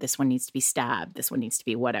garroted. This one needs to be stabbed. This one needs to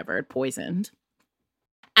be whatever, poisoned.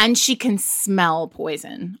 And she can smell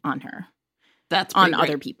poison on her. That's on great.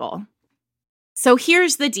 Other people. So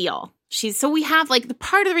here's the deal. So we have, like, the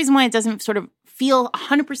part of the reason why it doesn't sort of feel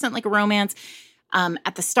 100% like a romance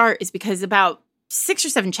at the start is because about 6 or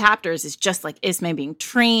 7 chapters is just like Ismay being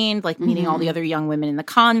trained, like meeting all the other young women in the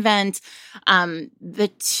convent.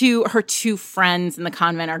 Her two friends in the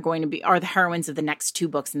convent are the heroines of the next 2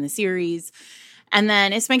 books in the series. And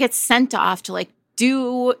then Ismay gets sent off to like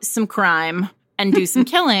do some crime and do some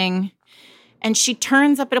killing. And she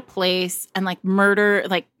turns up at a place and like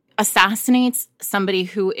assassinates somebody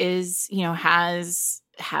who is, is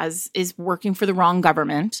working for the wrong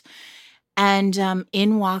government. And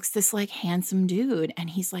in walks this like handsome dude. And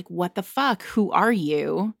he's like, what the fuck? Who are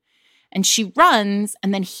you? And she runs.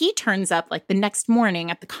 And then he turns up like the next morning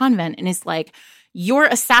at the convent and is like, your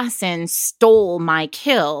assassin stole my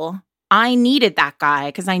kill. I needed that guy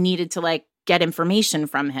because I needed to like get information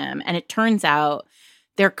from him. And it turns out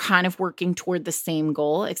they're kind of working toward the same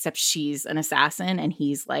goal, except she's an assassin and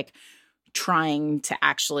he's like trying to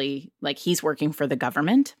actually, like, he's working for the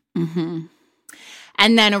government. Mm-hmm.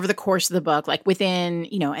 And then over the course of the book, like within,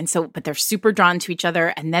 but they're super drawn to each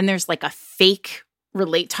other. And then there's like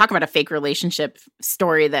talk about a fake relationship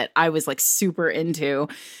story that I was like super into,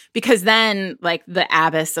 because then like the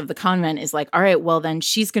abbess of the convent is like, all right, well then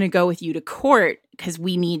she's going to go with you to court because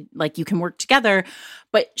we need, like, you can work together,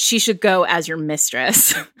 but she should go as your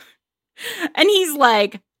mistress. And he's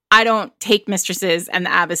like, I don't take mistresses. And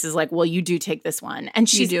the abbess is like, well, you do take this one. And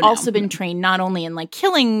she's also been trained not only in like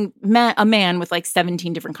killing a man with like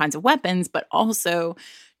 17 different kinds of weapons, but also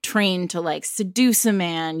trained to like seduce a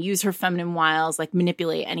man, use her feminine wiles, like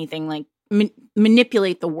manipulate anything, like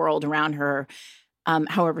manipulate the world around her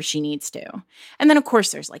however she needs to. And then of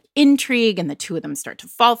course there's like intrigue and the two of them start to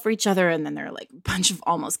fall for each other. And then there are like a bunch of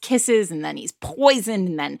almost kisses and then he's poisoned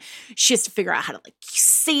and then she has to figure out how to like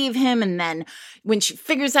save him. And then when she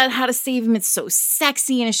figures out how to save him, it's so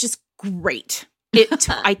sexy and it's just great.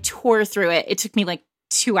 I tore through it. It took me like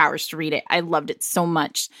 2 hours to read it. I loved it so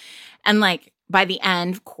much. And like by the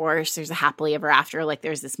end, of course, there's a happily ever after. Like,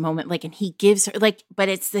 there's this moment, like, and he gives her, like, but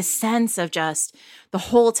it's this sense of just the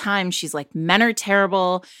whole time she's like, men are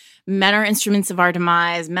terrible. Men are instruments of our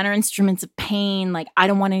demise. Men are instruments of pain. Like, I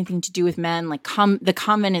don't want anything to do with men. Like, the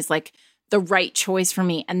convent is like the right choice for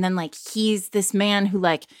me. And then, like, he's this man who,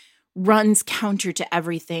 like, runs counter to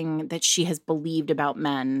everything that she has believed about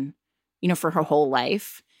men, you know, for her whole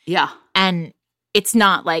life. Yeah. And it's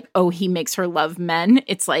not like, oh, he makes her love men.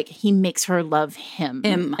 It's like he makes her love him.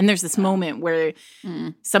 And there's this moment where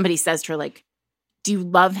somebody says to her, like, do you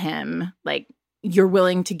love him? Like, you're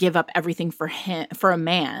willing to give up everything for him, for a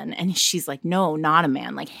man. And she's like, no, not a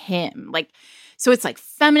man, like him. Like, so it's like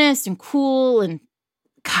feminist and cool. And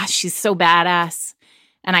gosh, she's so badass.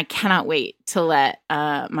 And I cannot wait to let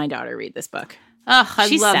my daughter read this book. Oh, I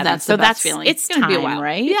love 7, that. so That's that's feeling. it's going to be a time, while,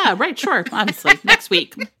 right? Yeah, right. Sure. Honestly, next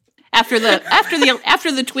week after the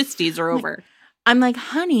twisties are over. I'm like,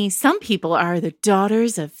 honey, some people are the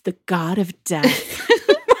daughters of the god of death.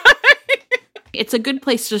 It's a good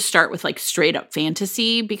place to start with like straight up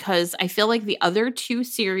fantasy, because I feel like the other 2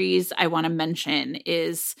 series I want to mention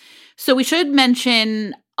is, so we should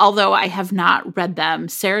mention, although I have not read them,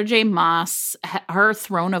 Sarah J. Maas, her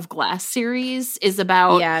Throne of Glass series is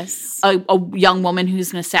about a young woman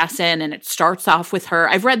who's an assassin, and it starts off with her.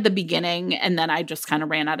 I've read the beginning, and then I just kind of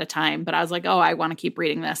ran out of time, but I was like, oh, I want to keep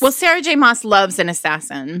reading this. Well, Sarah J. Maas loves an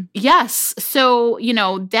assassin. Yes. So, you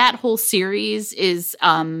know, that whole series is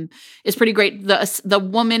pretty great. The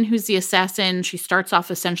woman who's the assassin, she starts off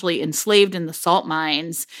essentially enslaved in the salt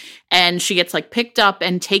mines, and she gets like picked up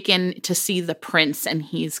and taken to see the prince, and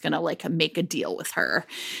he's going to like make a deal with her.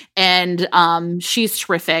 And she's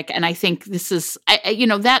terrific. And I think this is, you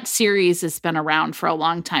know, that series has been around for a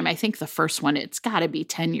long time. I think the first one, it's got to be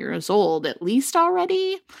 10 years old at least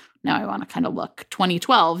already. Now I want to kind of look.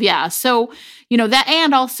 2012. Yeah. So, you know, that,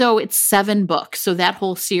 and also it's 7 books. So that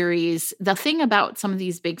whole series, the thing about some of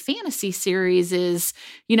these big fantasy series is,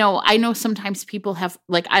 you know, I know sometimes people have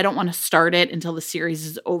like, I don't want to start it until the series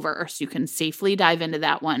is over, so you can safely dive into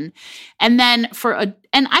that one. And then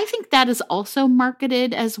and I think that is also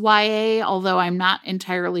marketed as YA, although I'm not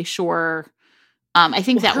entirely sure. I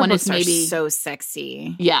think that one is maybe so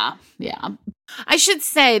sexy. Yeah. Yeah. I should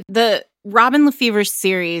say the Robin Lefevre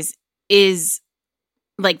series is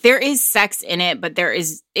like, there is sex in it, but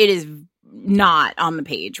it is not on the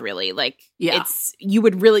page really. Like, it's, you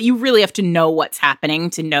really have to know what's happening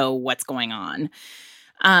to know what's going on.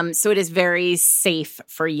 So it is very safe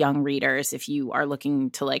for young readers if you are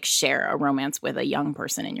looking to like share a romance with a young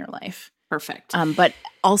person in your life. Perfect. But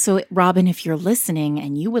also, Robin, if you're listening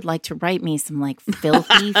and you would like to write me some like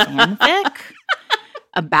filthy fanfic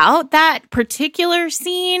about that particular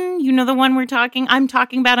scene, you know, the one I'm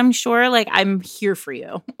talking about, I'm sure, like, I'm here for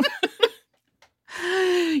you.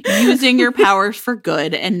 Using your powers for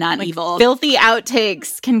good and not like evil. Filthy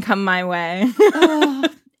outtakes can come my way.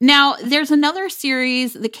 Now, there's another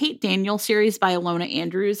series, the Kate Daniel series by Alona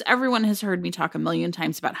Andrews. Everyone has heard me talk a million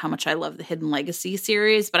times about how much I love the Hidden Legacy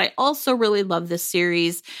series, but I also really love this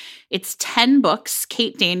series. It's 10 books.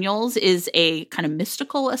 Kate Daniels is a kind of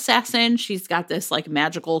mystical assassin. She's got this like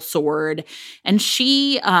magical sword, and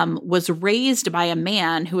she was raised by a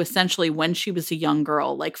man who essentially, when she was a young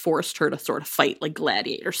girl, like forced her to sort of fight like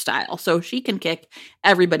gladiator style. So she can kick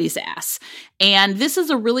everybody's ass. And this is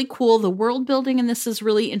a really cool, the world building in this is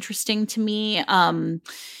really interesting to me.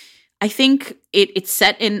 I think it's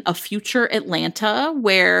set in a future Atlanta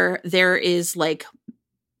where there's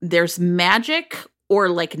magic or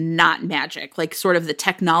like not magic, like sort of the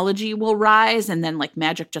technology will rise and then like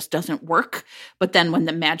magic just doesn't work. But then when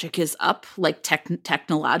the magic is up, like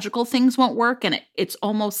technological things won't work. And it's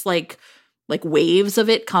almost like waves of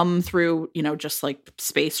it come through, you know, just like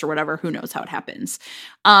space or whatever, who knows how it happens.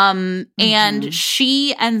 And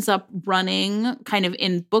she ends up running kind of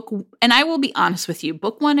in book, and I will be honest with you,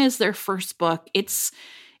 book 1 is their first book.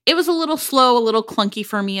 It was a little slow, a little clunky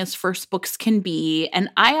for me, as first books can be. And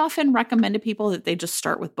I often recommend to people that they just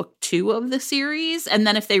start with book 2 of the series. And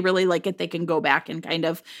then if they really like it, they can go back and kind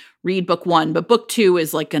of read book 1. But book 2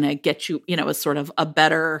 is like going to get you, you know, as sort of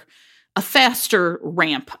a faster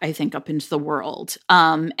ramp, I think, up into the world.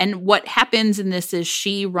 And what happens in this is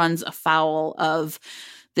she runs afoul of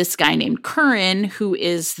this guy named Curran, who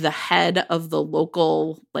is the head of the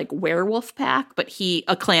local like werewolf pack, but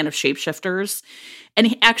a clan of shapeshifters.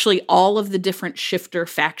 And actually all of the different shifter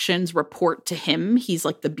factions report to him. He's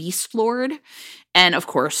like the Beast Lord. And of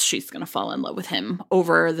course, she's going to fall in love with him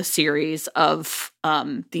over the series of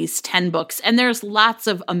these 10 books. And there's lots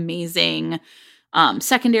of amazing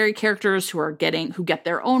secondary characters who get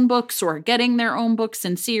their own books or are getting their own books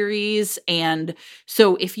and series. And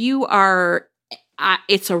so if you are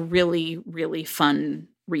it's a really, really fun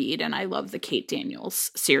read, and I love the Kate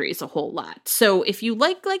Daniels series a whole lot. So if you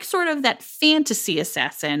like sort of that fantasy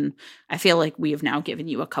assassin, I feel like we have now given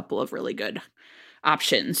you a couple of really good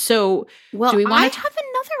options. So well, do we want I have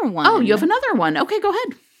another one. Oh, you have another one. Okay, go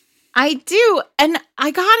ahead. I do. And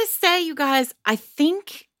I gotta say, you guys, I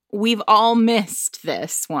think we've all missed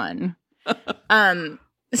this one.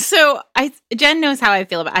 So Jen knows how I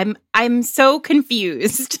feel about it. I'm so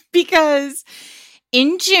confused because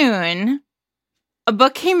in June, a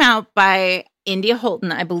book came out by India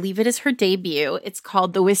Holton. I believe it is her debut. It's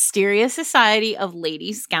called The Wisteria Society of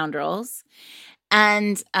Lady Scoundrels.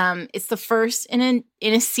 And it's the first in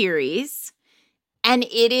a series. And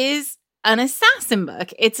it is an assassin book.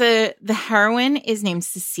 The heroine is named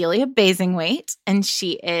Cecilia Basingwaite, and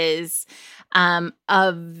she is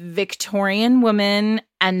a Victorian woman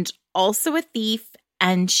and also a thief.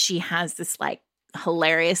 And she has this like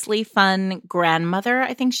hilariously fun grandmother.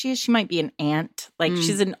 I think she is. She might be an aunt. Like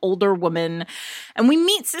she's an older woman. And we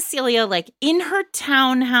meet Cecilia like in her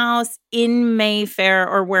townhouse in Mayfair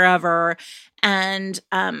or wherever. And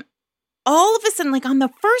all of a sudden, like on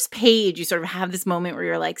the first page, you sort of have this moment where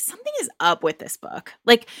you're like, something is up with this book.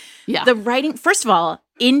 Like the writing, first of all,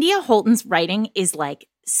 India Holton's writing is like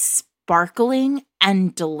sparkling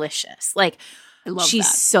and delicious. Like I love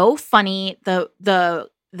she's that. so funny. The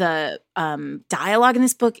dialogue in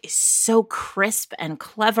this book is so crisp and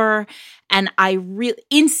clever. And I really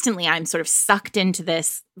instantly, I'm sort of sucked into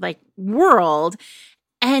this like world.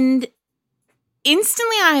 And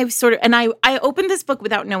instantly I opened this book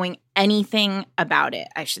without knowing anything about it,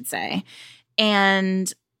 I should say.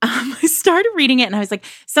 And I started reading it and I was like,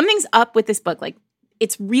 something's up with this book. Like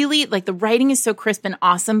it's really like the writing is so crisp and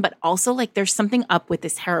awesome, but also like there's something up with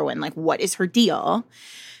this heroine. Like what is her deal?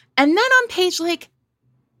 And then on page like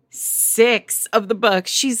 6 of the book,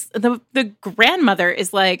 she's the grandmother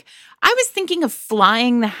is like, I was thinking of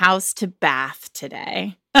flying the house to Bath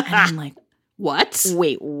today. And I'm like, what?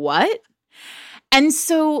 Wait, what? And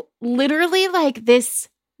so literally like this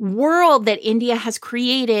world that India has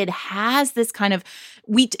created has this kind of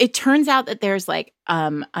it turns out that there's like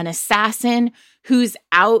an assassin who's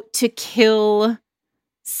out to kill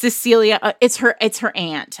Cecilia. It's her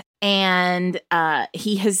aunt. And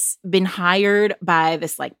he has been hired by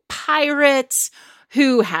this like pirate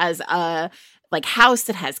who has a like house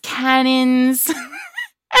that has cannons. And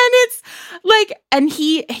it's like, and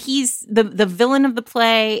he's the villain of the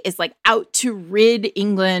play is like out to rid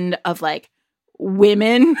England of like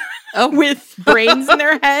women with brains in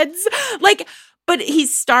their heads. Like, but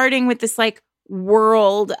he's starting with this like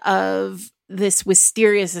world of this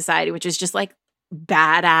wisteria society, which is just like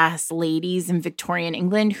badass ladies in Victorian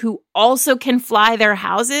England who also can fly their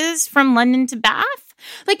houses from London to Bath.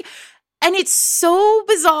 Like, and it's so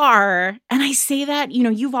bizarre. And I say that, you know,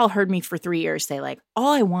 you've all heard me for 3 years say like,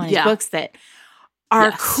 all I want is books that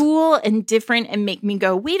are cool and different and make me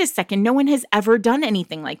go, wait a second, no one has ever done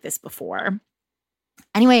anything like this before.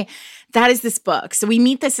 Anyway, that is this book. So we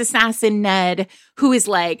meet this assassin, Ned, who is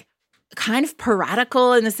like kind of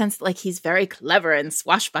piratical in the sense that like he's very clever and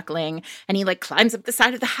swashbuckling and he like climbs up the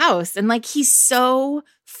side of the house and like he's so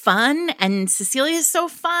fun and Cecilia is so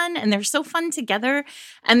fun and they're so fun together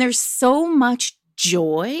and there's so much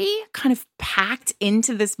joy kind of packed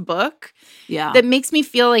into this book that makes me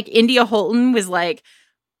feel like India Holton was like,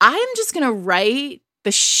 I'm just gonna write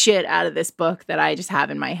the shit out of this book that I just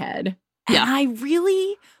have in my head. And I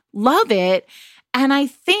really love it. And I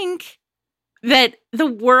think that the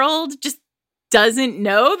world just doesn't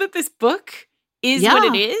know that this book is what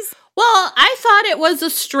it is. Well, I thought it was a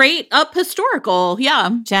straight up historical. Yeah.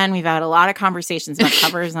 Jen, we've had a lot of conversations about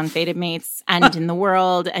covers on Fated Mates and in the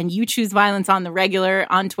world, and you choose violence on the regular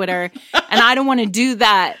on Twitter. And I don't want to do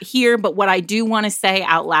that here, but what I do want to say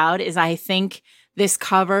out loud is I think this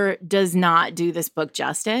cover does not do this book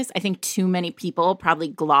justice. I think too many people probably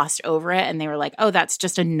glossed over it and they were like, oh, that's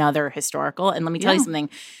just another historical. And let me tell you something.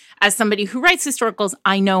 As somebody who writes historicals,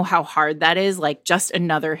 I know how hard that is. Like just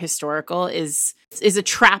another historical is a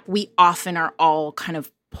trap we often are all kind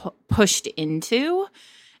of pushed into.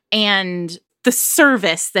 And the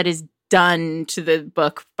service that is done to the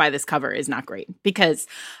book by this cover is not great because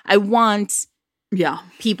I want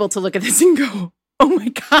people to look at this and go, oh my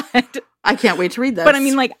God. I can't wait to read this. But I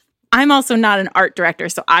mean, like, I'm also not an art director,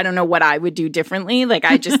 so I don't know what I would do differently. Like,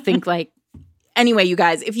 I just think like, anyway, you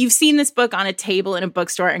guys, if you've seen this book on a table in a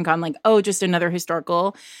bookstore and gone like, oh, just another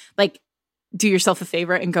historical, like, do yourself a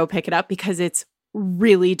favor and go pick it up because it's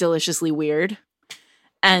really deliciously weird.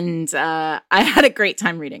 And I had a great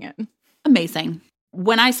time reading it. Amazing.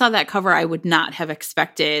 When I saw that cover, I would not have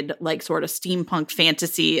expected like sort of steampunk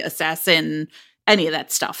fantasy assassin any of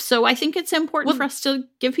that stuff. So I think it's important for us to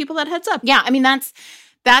give people that heads up. Yeah, I mean, that's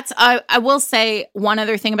I will say one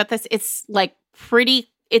other thing about this. It's like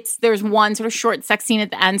there's one sort of short sex scene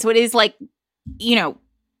at the end. So it is like, you know,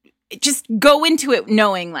 just go into it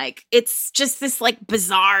knowing like it's just this like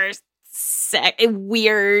bizarre,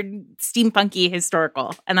 weird, steampunky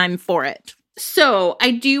historical, and I'm for it. So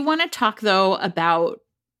I do want to talk though about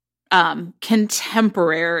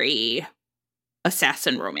contemporary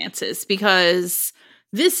assassin romances, because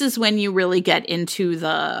this is when you really get into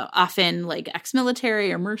the often like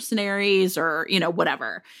ex-military or mercenaries or, you know,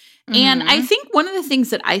 whatever. Mm-hmm. And I think one of the things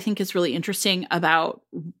that I think is really interesting about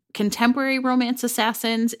contemporary romance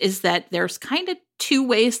assassins is that there's kind of two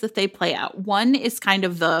ways that they play out. One is kind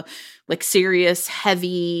of the like serious,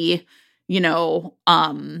 heavy,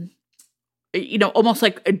 almost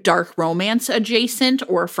like a dark romance adjacent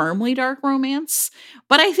or firmly dark romance.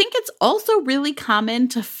 But I think it's also really common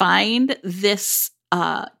to find this,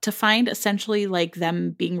 essentially like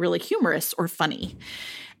them being really humorous or funny.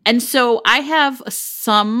 And so I have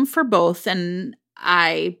some for both, and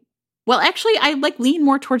I like lean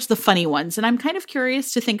more towards the funny ones, and I'm kind of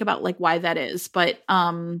curious to think about like why that is. But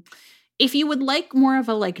if you would like more of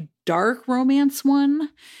a like dark romance one,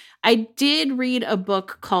 I did read a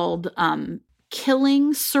book called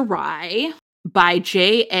Killing Sarai by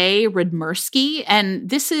J.A. Radmirsky, and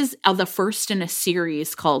this is the first in a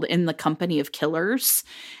series called In the Company of Killers.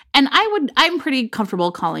 And I'm pretty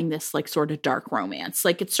comfortable calling this like sort of dark romance.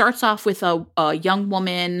 Like it starts off with a young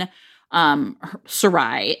woman,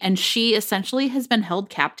 Sarai, and she essentially has been held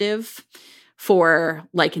captive for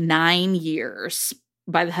like 9 years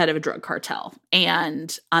by the head of a drug cartel.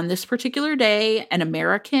 And on this particular day, an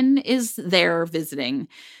American is there visiting,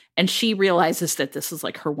 and she realizes that this is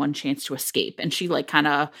like her one chance to escape. And she like kind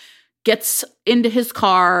of gets into his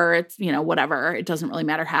car, it's, whatever, it doesn't really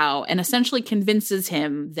matter how, and essentially convinces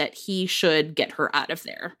him that he should get her out of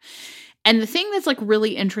there. And the thing that's like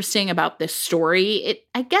really interesting about this story,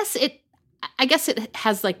 I guess it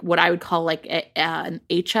has like what I would call like an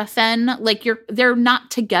HFN. Like they're not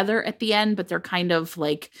together at the end, but they're kind of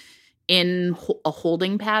like in a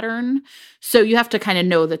holding pattern. So you have to kind of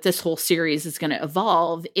know that this whole series is going to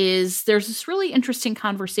evolve. There's this really interesting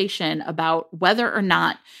conversation about whether or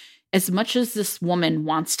not, as much as this woman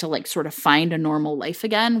wants to like sort of find a normal life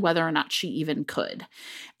again, whether or not she even could.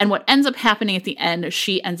 And what ends up happening at the end is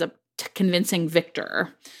she ends up convincing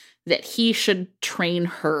Victor that he should train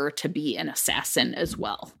her to be an assassin as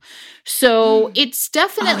well. So it's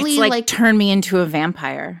definitely it's like turn me into a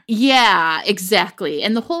vampire. Yeah, exactly.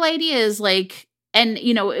 And the whole idea is like, and,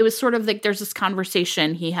 it was sort of like there's this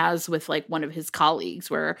conversation he has with like one of his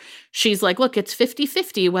colleagues where she's like, look, it's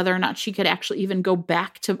 50-50 whether or not she could actually even go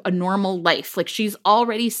back to a normal life. Like she's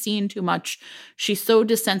already seen too much. She's so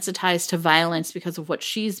desensitized to violence because of what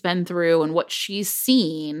she's been through and what she's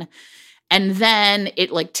seen. And then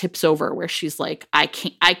it like tips over where she's like, I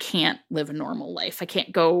can't live a normal life. I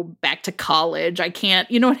can't go back to college. I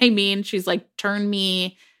can't, you know what I mean? She's like,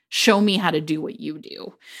 show me how to do what you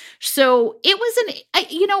do. So it was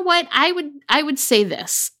you know what? I would say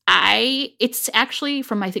this. It's actually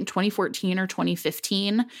from, I think, 2014 or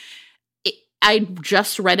 2015. I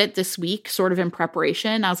just read it this week, sort of in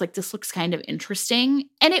preparation. I was like, this looks kind of interesting.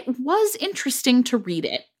 And it was interesting to read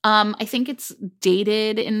it. I think it's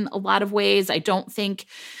dated in a lot of ways. I don't think,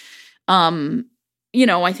 I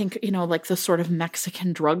think, like the sort of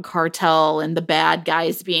Mexican drug cartel and the bad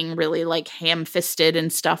guys being really like ham-fisted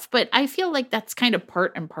and stuff. But I feel like that's kind of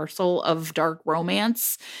part and parcel of dark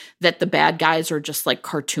romance, that the bad guys are just like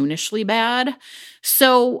cartoonishly bad.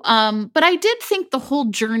 So, but I did think the whole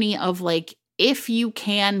journey of like, if you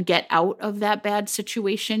can get out of that bad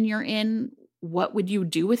situation you're in, what would you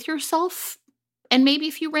do with yourself? And maybe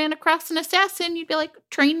if you ran across an assassin, you'd be like,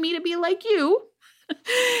 train me to be like you.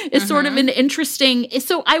 It's sort of an interesting.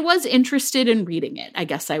 So I was interested in reading it, I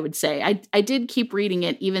guess I would say. I did keep reading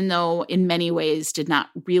it, even though in many ways did not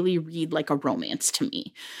really read like a romance to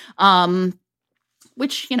me,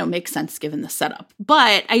 which, makes sense given the setup.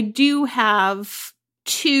 But I do have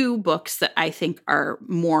 2 books that I think are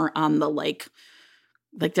more on the like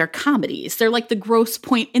they're comedies. They're like the Gross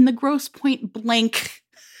Point Blank,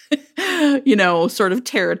 sort of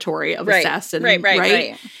territory of assassin.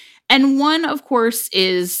 Right. And one, of course,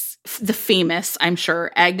 is the famous, I'm sure,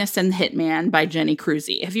 Agnes and the Hitman by Jenny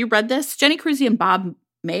Cruzy. Have you read this? Jenny Cruzy and Bob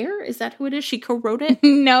Mayer? Is that who it is? She co-wrote it?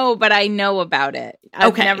 No, but I know about it.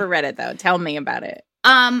 I've never read it, though. Tell me about it.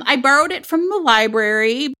 I borrowed it from the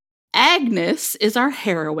library. Agnes is our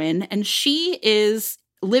heroine, and she is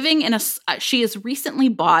living in she has recently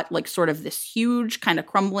bought like sort of this huge kind of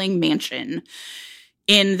crumbling mansion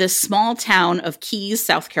in this small town of Keys,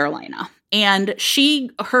 South Carolina. And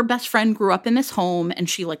her best friend grew up in this home, and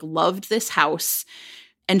she like loved this house.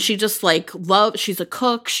 And she just like she's a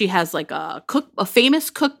cook. She has like a famous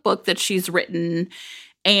cookbook that she's written.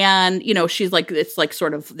 And, you know, she's like, it's like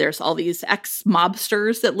sort of, there's all these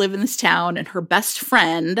ex-mobsters that live in this town, and her best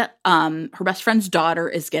friend's daughter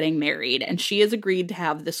is getting married, and she has agreed to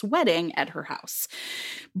have this wedding at her house.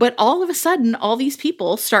 But all of a sudden, all these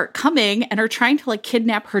people start coming and are trying to like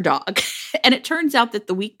kidnap her dog. And it turns out that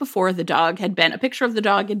the week before, a picture of the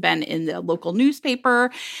dog had been in the local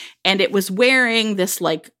newspaper, and it was wearing this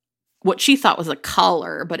like, what she thought was a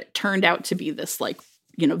collar, but it turned out to be this like,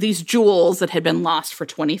 you know, these jewels that had been lost for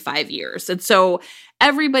 25 years. And so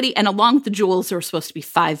everybody, and along with the jewels, there were supposed to be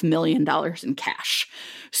 $5 million in cash.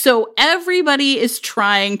 So everybody is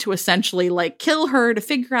trying to essentially like kill her to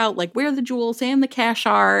figure out like where the jewels and the cash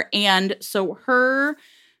are. And so her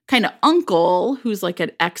kind of uncle, who's like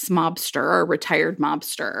an ex-mobster, a retired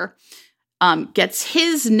mobster, gets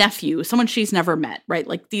his nephew, someone she's never met, right?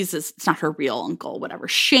 Like it's not her real uncle, whatever,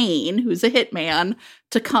 Shane, who's a hitman,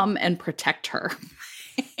 to come and protect her.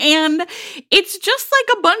 And it's just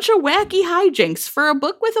like a bunch of wacky hijinks for a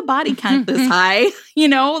book with a body count this high, you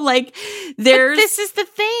know, like there's... But this is the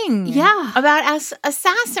thing. Yeah. About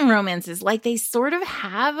assassin romances. Like they sort of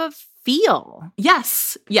have a feel.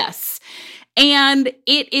 Yes. And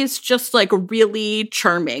it is just like really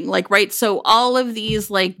charming. Like, right. So all of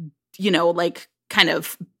these like, you know, like kind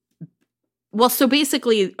of, well, so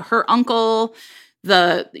basically her uncle,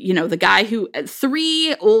 the guy who,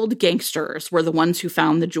 3 old gangsters were the ones who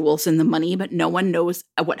found the jewels and the money, but no one knows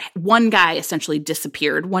what. One guy essentially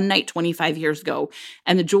disappeared one night 25 years ago,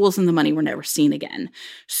 and the jewels and the money were never seen again.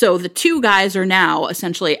 So the 2 guys are now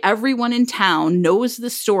essentially, everyone in town knows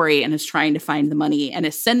the story and is trying to find the money and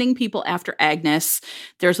is sending people after Agnes.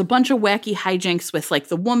 There's a bunch of wacky hijinks with like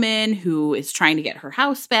the woman who is trying to get her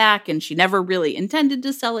house back, and she never really intended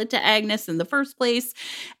to sell it to Agnes in the first place.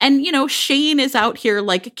 And, you know, Shane is out here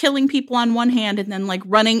like killing people on one hand and then like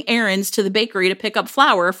running errands to the bakery to pick up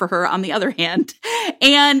flour for her on the other hand.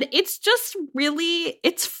 And it's just really,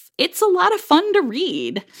 it's a lot of fun to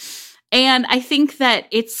read. And I think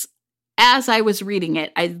that as I was reading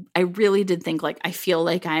it, I really did think like, I feel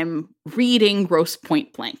like I'm reading Grosse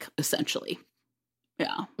Pointe Blank, essentially.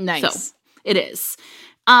 Yeah. Nice. So it is.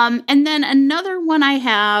 And then another one I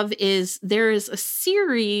have is there is a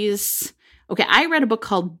series. Okay, I read a book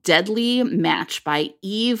called Deadly Match by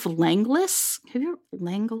Eve Langlis.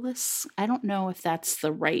 Langlis? I don't know if that's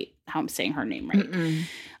how I'm saying her name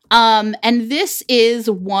right. And this is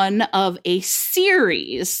one of a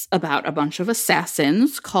series about a bunch of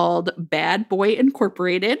assassins called Bad Boy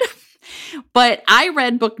Incorporated. But I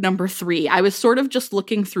read book number 3. I was sort of just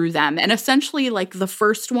looking through them. And essentially, like, the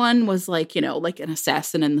first one was like, you know, like an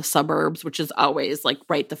assassin in the suburbs, which is always like,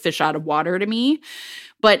 right, the fish out of water to me.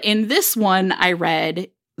 But in this one, I read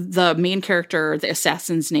the main character, the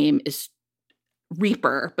assassin's name is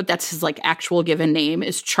Reaper, but that's his like actual given name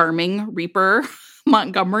is Charming Reaper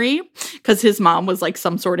Montgomery, because his mom was like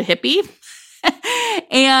some sort of hippie.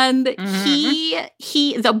 And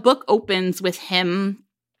the book opens with him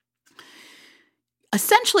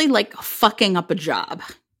essentially like fucking up a job.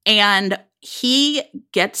 And he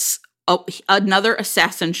gets another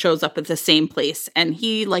assassin shows up at the same place, and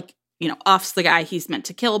he like, you know, offs the guy he's meant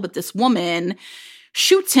to kill, but this woman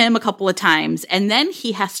shoots him a couple of times, and then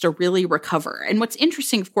he has to really recover. And what's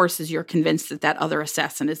interesting, of course, is you're convinced that other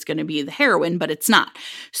assassin is going to be the heroine, but it's not.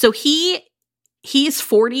 So he's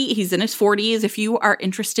 40, he's in his 40s. If you are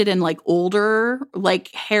interested in like older,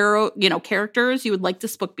 like characters, you would like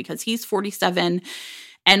this book because he's 47.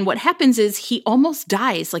 And what happens is he almost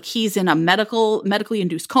dies. Like he's in a medically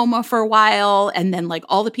induced coma for a while. And then like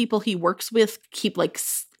all the people he works with keep like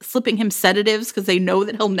slipping him sedatives because they know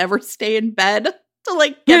that he'll never stay in bed to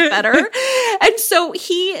like get better. And so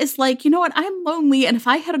he is like, you know what? I'm lonely. And if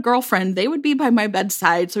I had a girlfriend, they would be by my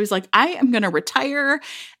bedside. So he's like, I am going to retire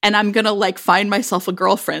and I'm going to like find myself a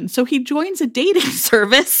girlfriend. So he joins a dating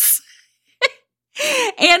service.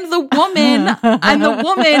 And the woman,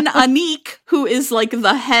 Anique, who is like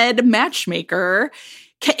the head matchmaker,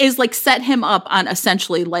 is like set him up on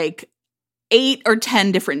essentially like 8 or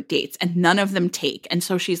 10 different dates, and none of them take. And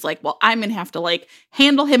so she's like, well, I'm going to have to like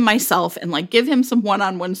handle him myself and like give him some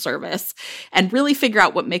one-on-one service and really figure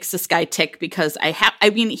out what makes this guy tick, because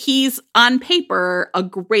he's on paper a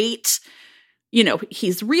great, you know,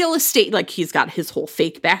 he's real estate, like he's got his whole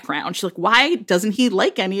fake background. She's like, why doesn't he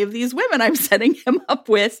like any of these women I'm setting him up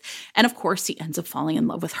with? And of course he ends up falling in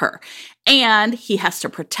love with her. And he has to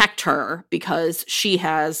protect her because she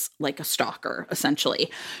has like a stalker,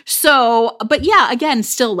 essentially. So, but yeah, again,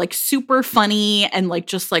 still like super funny and like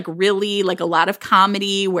just like really like a lot of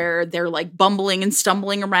comedy where they're like bumbling and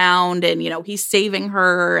stumbling around and, he's saving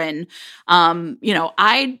her. And,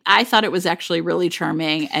 I thought it was actually really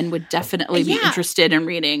charming and would definitely be interested in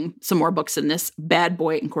reading some more books in this Bad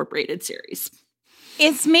Boy Incorporated series.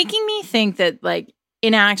 It's making me think that like,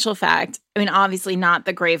 in actual fact, I mean, obviously not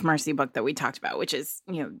the Grave Mercy book that we talked about, which is,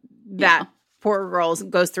 that poor girl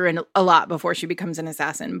goes through a lot before she becomes an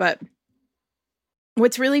assassin. But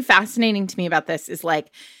what's really fascinating to me about this is like,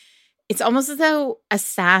 it's almost as though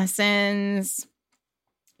assassins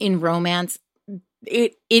in romance,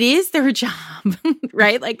 it is their job,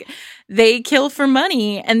 right? Like they kill for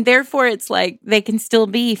money and therefore it's like they can still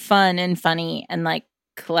be fun and funny and like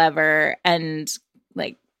clever and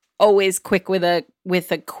like always quick with a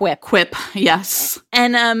quip. Yes.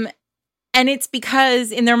 And it's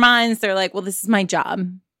because in their minds they're like, well, this is my job,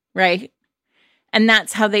 right? And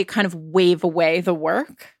that's how they kind of wave away the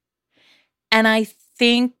work. And I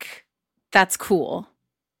think that's cool.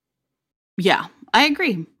 Yeah, I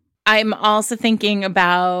agree. I'm also thinking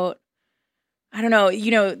about, I don't know,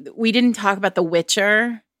 we didn't talk about The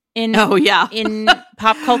Witcher in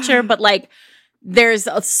pop culture, but like there's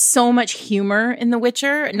so much humor in The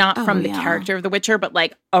Witcher, not from the character of The Witcher, but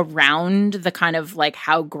like around the kind of like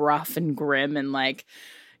how gruff and grim and like,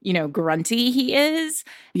 grunty he is.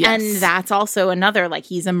 Yes. And that's also another, like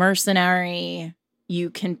he's a mercenary. You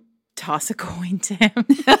can toss a coin to him,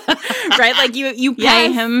 right? Like you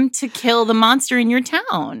pay him to kill the monster in your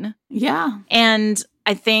town. Yeah. And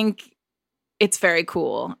I think it's very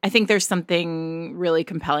cool. I think there's something really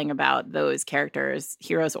compelling about those characters,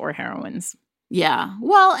 heroes or heroines. Yeah.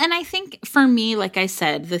 Well, and I think for me, like I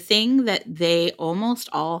said, the thing that they almost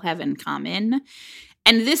all have in common,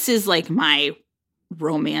 and this is like my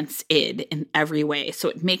romance id in every way, so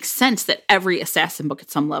it makes sense that every assassin book at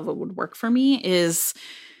some level would work for me, is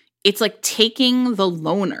it's like taking the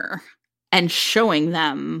loner and showing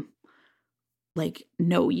them like,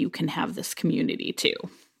 no, you can have this community too,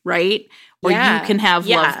 right? Or you can have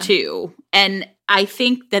love too. And I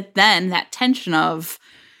think that then that tension of,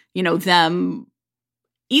 them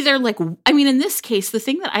either like, I mean, in this case, the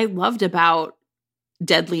thing that I loved about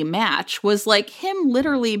Deadly Match was like him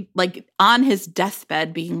literally like on his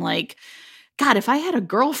deathbed being like, God, if I had a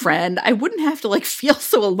girlfriend, I wouldn't have to like feel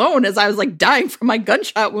so alone as I was like dying from my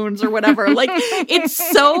gunshot wounds or whatever. Like it's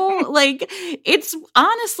so like, it's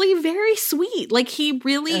honestly very sweet. Like he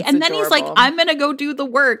really, That's and then adorable. he's like, I'm going to go do the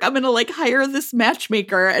work. I'm going to like hire this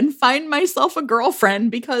matchmaker and find myself a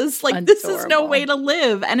girlfriend because like this is no way to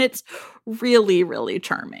live. And it's really, really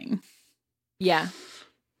charming. Yeah.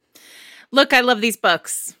 Look, I love these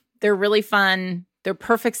books. They're really fun. They're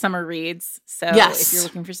perfect summer reads. So if you're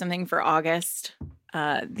looking for something for August,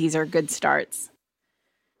 these are good starts.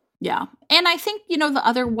 Yeah. And I think, the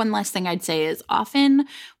other one last thing I'd say is often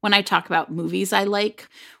when I talk about movies I like,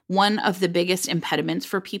 one of the biggest impediments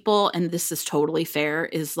for people, and this is totally fair,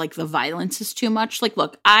 is like the violence is too much. Like,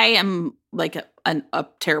 look, I am like a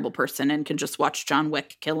terrible person and can just watch John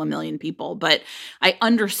Wick kill a million people, but I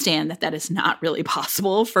understand that is not really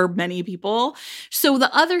possible for many people. So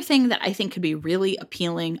the other thing that I think could be really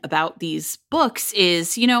appealing about these books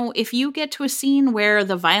is, if you get to a scene where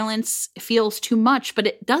the violence feels too much, but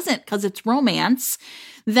it doesn't because it's romance,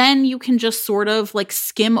 then you can just sort of like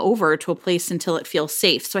skim over to a place until it feels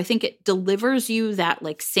safe. So I think it delivers you that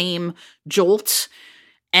like same jolt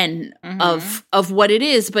and of what it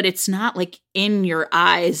is, but it's not like in your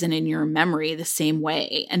eyes and in your memory the same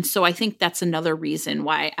way. And so I think that's another reason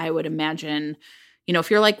why I would imagine, if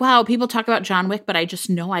you're like, wow, people talk about John Wick, but I just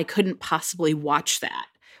know I couldn't possibly watch that.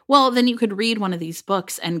 Well, then you could read one of these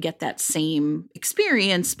books and get that same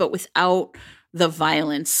experience, but without the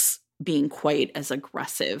violence being quite as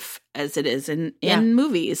aggressive as it is in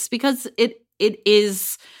movies, because it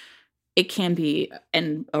can be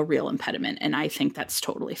a real impediment, and I think that's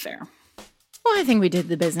totally fair. Well, I think we did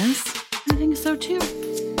the business. I think so too.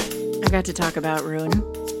 I got to talk about Rune.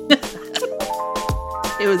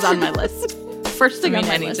 It was on my list. First thing on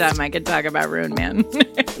my list. Anytime I could talk about Rune, man.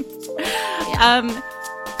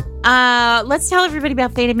 Let's tell everybody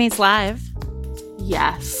about Fated Mates Live.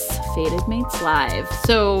 Yes, Fated Mates Live.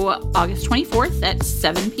 So August 24th at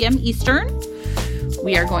 7 p.m. Eastern,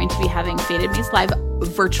 we are going to be having Fated Mates Live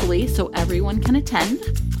virtually so everyone can attend.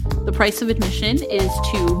 The price of admission is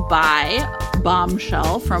to buy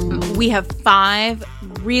Bombshell from... We have 5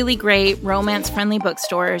 really great romance-friendly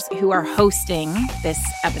bookstores who are hosting this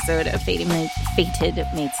episode of Fated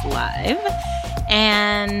Mates Live.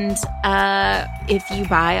 And if you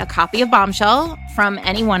buy a copy of Bombshell from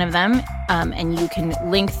any one of them, and you can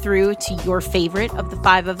link through to your favorite of the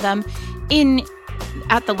 5 of them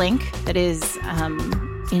at the link that is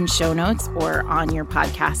in show notes or on your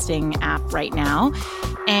podcasting app right now.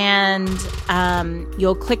 And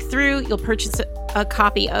you'll click through, you'll purchase a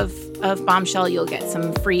copy of Bombshell. You'll get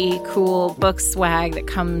some free cool book swag that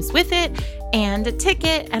comes with it, and a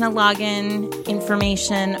ticket and a login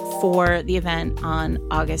information for the event on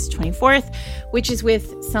August 24th, which is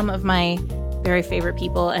with some of my very favorite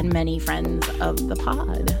people and many friends of the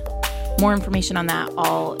pod. More information on that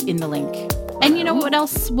all in the link. And you know what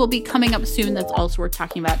else will be coming up soon that's also worth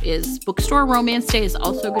talking about is Bookstore Romance Day is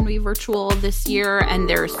also going to be virtual this year, and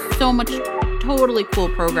there's so much totally cool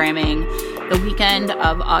programming the weekend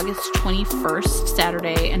of August 21st,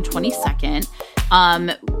 Saturday, and 22nd.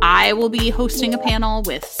 I will be hosting a panel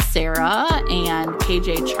with Sarah and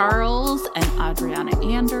KJ Charles and Adriana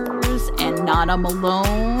Anders and Nana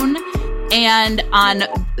Malone. And on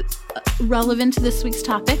relevant to this week's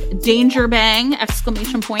topic, Danger Bang, !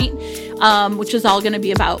 Which is all going to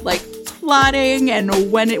be about like plotting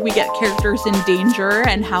and when we get characters in danger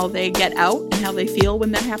and how they get out and how they feel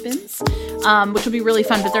when that happens, which will be really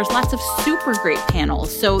fun. But there's lots of super great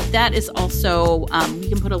panels. So that is also, we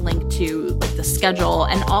can put a link to like the schedule,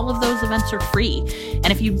 and all of those events are free.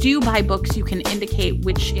 And if you do buy books, you can indicate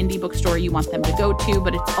which indie bookstore you want them to go to,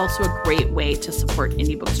 but it's also a great way to support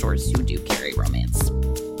indie bookstores who do carry romance.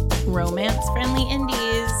 Romance-friendly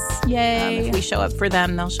indies. Yay. If we show up for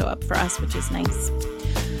them, they'll show up for us, which is nice.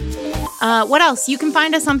 What else? You can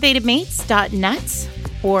find us on fatedmates.net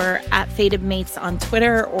or at fatedmates on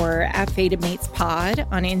Twitter or at fatedmatespod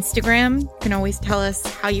on Instagram. You can always tell us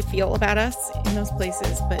how you feel about us in those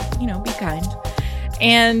places, but, be kind.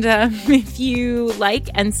 And if you like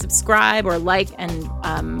and subscribe or like and,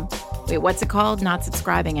 what's it called? Not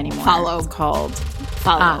subscribing anymore. Follow. It's called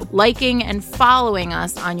follow. Liking and following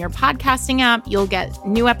us on your podcasting app. You'll get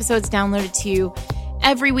new episodes downloaded to you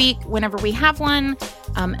every week whenever we have one.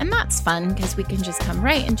 And that's fun because we can just come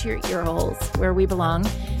right into your ear holes where we belong.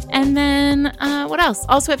 And then what else?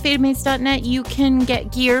 Also at fatedmates.net, you can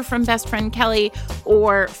get gear from best friend Kelly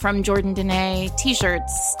or from Jordan Dene,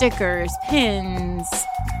 t-shirts, stickers, pins,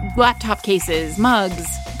 laptop cases, mugs,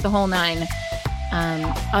 the whole 9.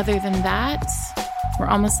 Other than that, we're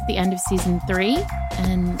almost at the end of season 3,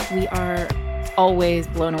 and we are always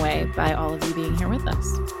blown away by all of you being here with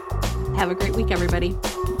us. Have a great week, everybody.